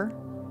easier,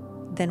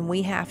 then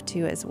we have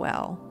to as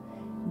well.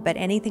 But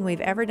anything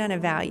we've ever done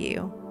of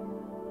value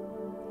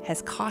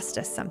has cost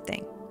us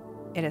something.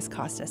 It has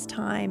cost us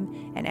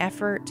time and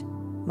effort,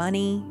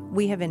 money.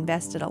 We have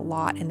invested a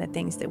lot in the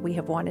things that we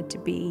have wanted to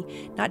be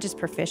not just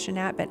proficient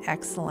at, but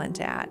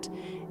excellent at.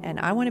 And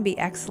I want to be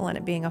excellent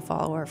at being a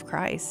follower of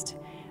Christ.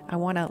 I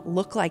want to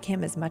look like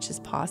him as much as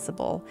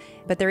possible.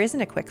 But there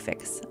isn't a quick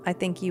fix. I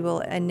think you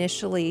will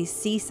initially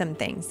see some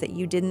things that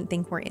you didn't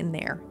think were in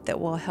there that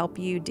will help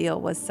you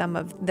deal with some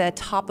of the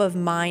top of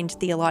mind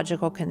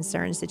theological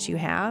concerns that you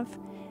have.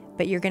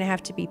 But you're going to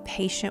have to be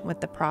patient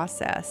with the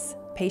process.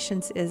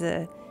 Patience is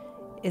a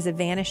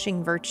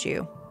vanishing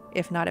virtue,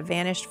 if not a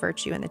vanished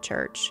virtue in the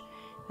church.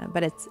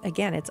 But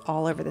it's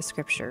all over the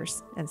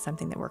scriptures, and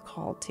something that we're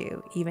called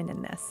to, even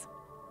in this,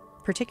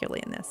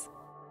 particularly in this.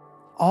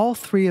 All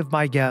three of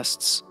my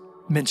guests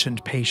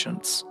mentioned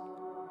patience.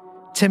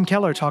 Tim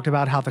Keller talked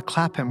about how the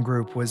Clapham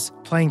group was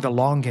playing the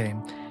long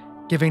game,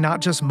 giving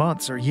not just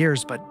months or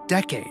years, but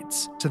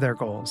decades to their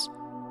goals.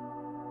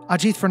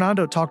 Ajith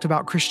Fernando talked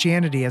about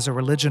Christianity as a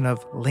religion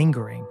of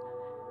lingering.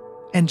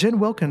 And Jen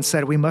Wilkin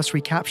said we must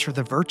recapture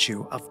the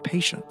virtue of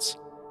patience.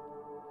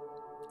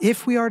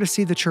 If we are to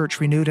see the church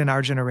renewed in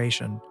our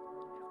generation,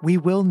 we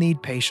will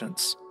need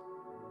patience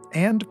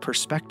and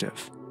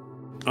perspective.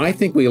 I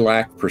think we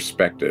lack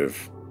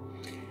perspective.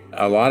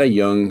 A lot of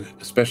young,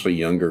 especially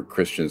younger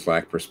Christians,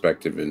 lack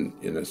perspective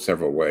in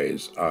several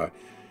ways.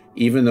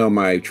 Even though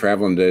my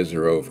traveling days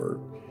are over,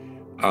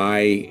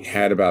 I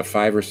had about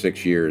 5 or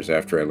 6 years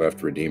after I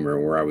left Redeemer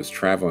where I was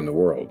traveling the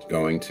world,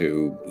 going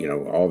to,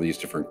 all these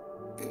different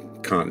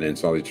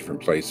continents, all these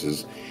different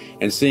places,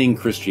 and seeing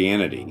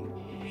Christianity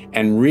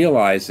and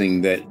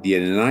realizing that the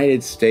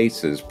United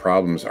States'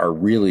 problems are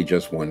really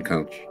just one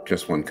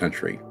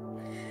country.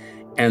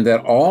 And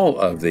that all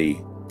of the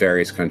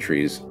various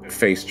countries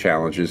face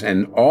challenges,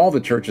 and all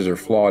the churches are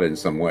flawed in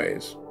some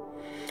ways.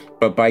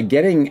 But by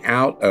getting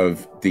out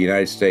of the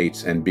United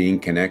States and being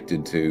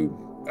connected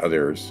to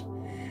others,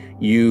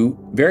 you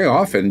very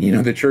often,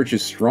 the church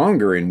is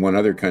stronger in one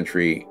other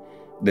country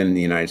than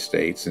the United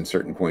States in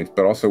certain points,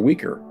 but also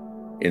weaker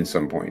in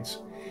some points.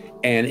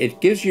 And it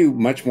gives you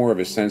much more of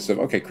a sense of,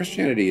 okay,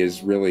 Christianity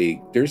is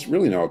there's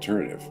really no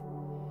alternative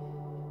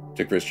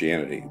to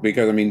Christianity,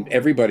 because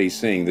everybody's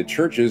saying the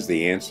church is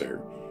the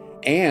answer,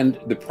 and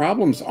the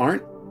problems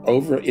aren't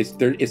over.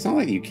 It's not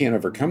like you can't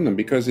overcome them,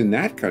 because in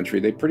that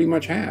country they pretty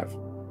much have.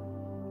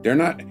 They're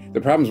not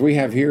the problems we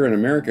have here in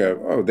America.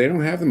 Oh, they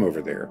don't have them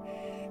over there,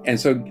 and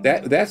so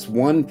that's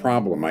one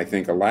problem. I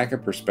think a lack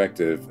of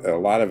perspective. A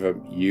lot of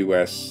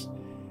U.S.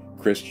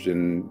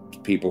 Christian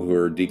people who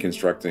are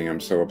deconstructing, I'm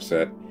so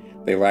upset.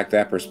 They lack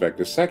that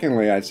perspective.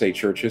 Secondly, I'd say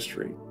church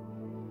history.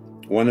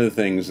 One of the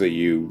things that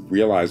you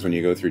realize when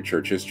you go through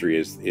church history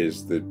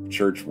is the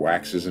church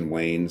waxes and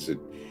wanes. It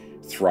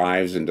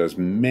thrives and does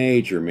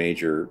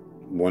major,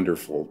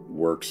 wonderful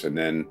works, and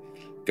then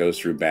goes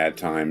through bad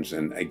times.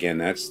 And again,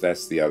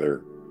 that's the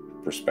other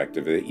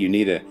perspective. You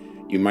need a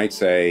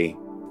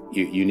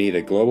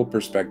global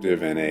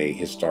perspective and a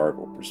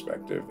historical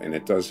perspective, and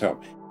it does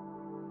help.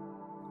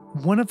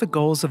 One of the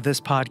goals of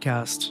this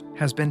podcast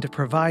has been to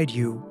provide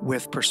you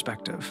with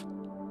perspective,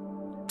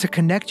 to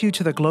connect you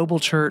to the global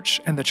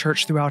church and the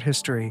church throughout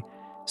history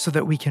so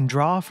that we can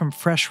draw from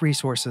fresh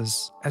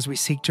resources as we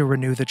seek to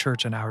renew the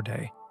church in our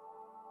day.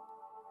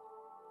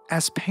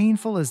 As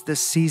painful as this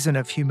season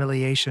of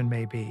humiliation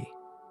may be,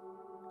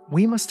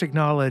 we must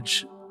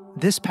acknowledge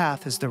this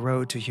path is the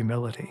road to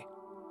humility.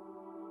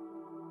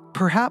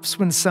 Perhaps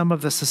when some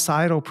of the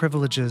societal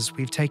privileges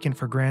we've taken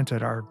for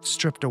granted are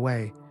stripped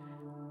away,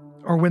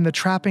 or when the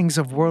trappings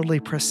of worldly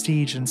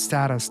prestige and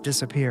status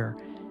disappear,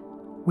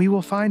 we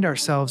will find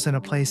ourselves in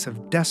a place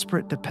of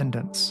desperate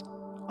dependence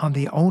on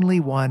the only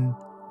one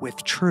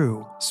with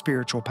true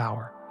spiritual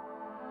power.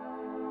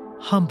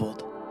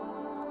 Humbled,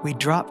 we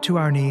drop to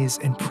our knees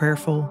in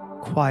prayerful,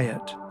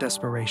 quiet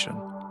desperation.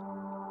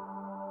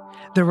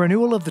 The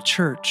renewal of the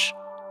church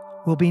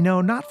will be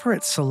known not for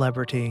its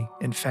celebrity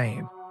and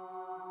fame,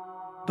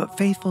 but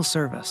faithful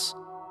service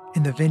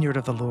in the vineyard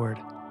of the Lord.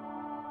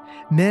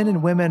 Men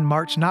and women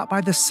marked not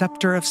by the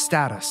scepter of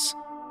status,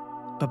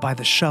 but by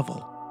the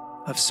shovel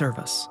of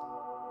service.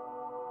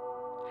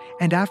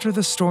 And after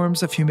the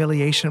storms of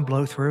humiliation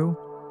blow through,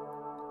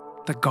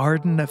 the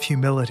garden of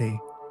humility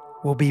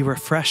will be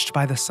refreshed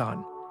by the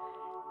sun,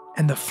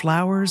 and the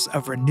flowers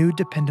of renewed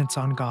dependence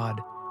on God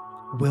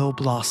will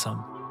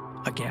blossom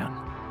again.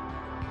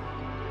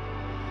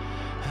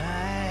 I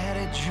had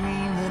a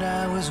dream that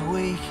I was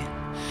waking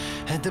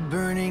at the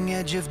burning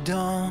edge of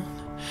dawn,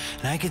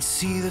 and I could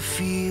see the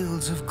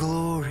fields of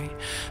glory.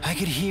 I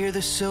could hear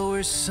the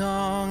sower's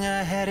song.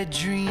 I had a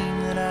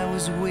dream that I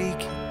was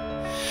waking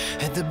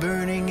at the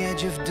burning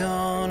edge of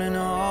dawn, and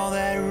all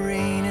that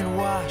rain had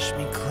washed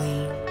me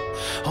clean.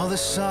 All the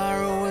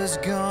sorrow was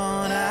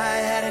gone. I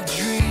had a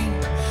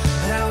dream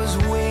that I was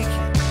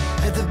waking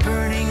at the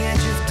burning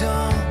edge of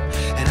dawn,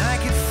 and I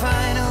could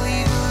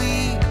finally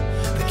believe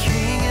the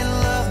King had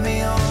loved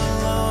me all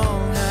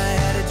along. I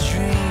had a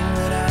dream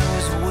that I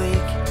was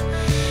waking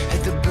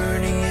at the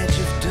burning edge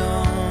of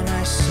dawn.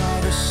 I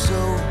saw the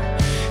soul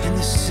in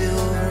the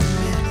silver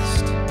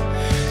mist,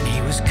 and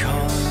he was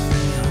calling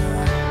me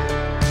home.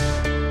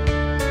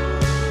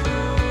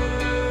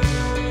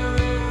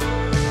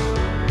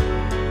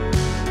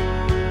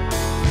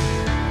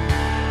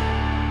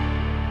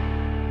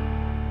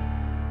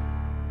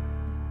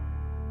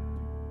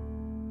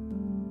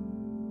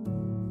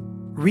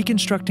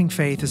 Reconstructing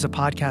Faith is a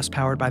podcast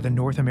powered by the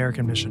North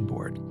American Mission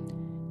Board.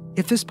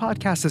 If this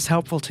podcast is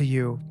helpful to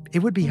you, it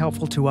would be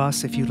helpful to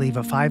us if you leave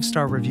a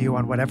 5-star review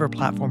on whatever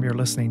platform you're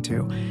listening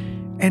to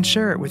and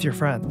share it with your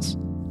friends.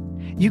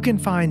 You can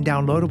find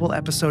downloadable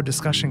episode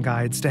discussion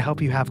guides to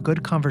help you have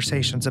good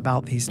conversations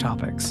about these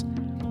topics.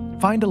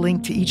 Find a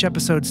link to each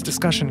episode's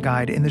discussion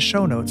guide in the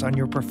show notes on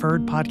your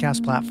preferred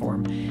podcast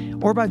platform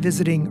or by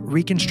visiting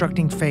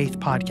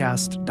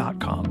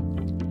reconstructingfaithpodcast.com.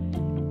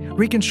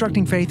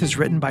 Reconstructing Faith is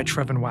written by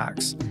Trevin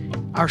Wax.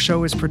 Our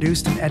show is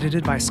produced and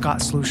edited by Scott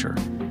Slusher.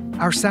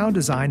 Our sound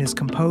design is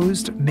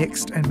composed,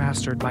 mixed, and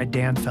mastered by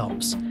Dan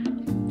Phelps.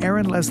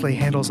 Aaron Leslie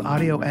handles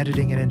audio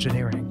editing and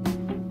engineering.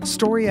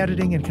 Story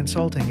editing and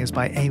consulting is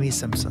by Amy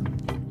Simpson.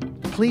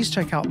 Please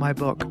check out my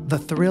book, The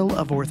Thrill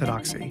of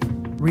Orthodoxy: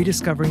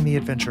 Rediscovering the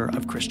Adventure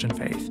of Christian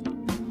Faith.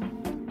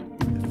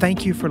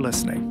 Thank you for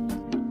listening.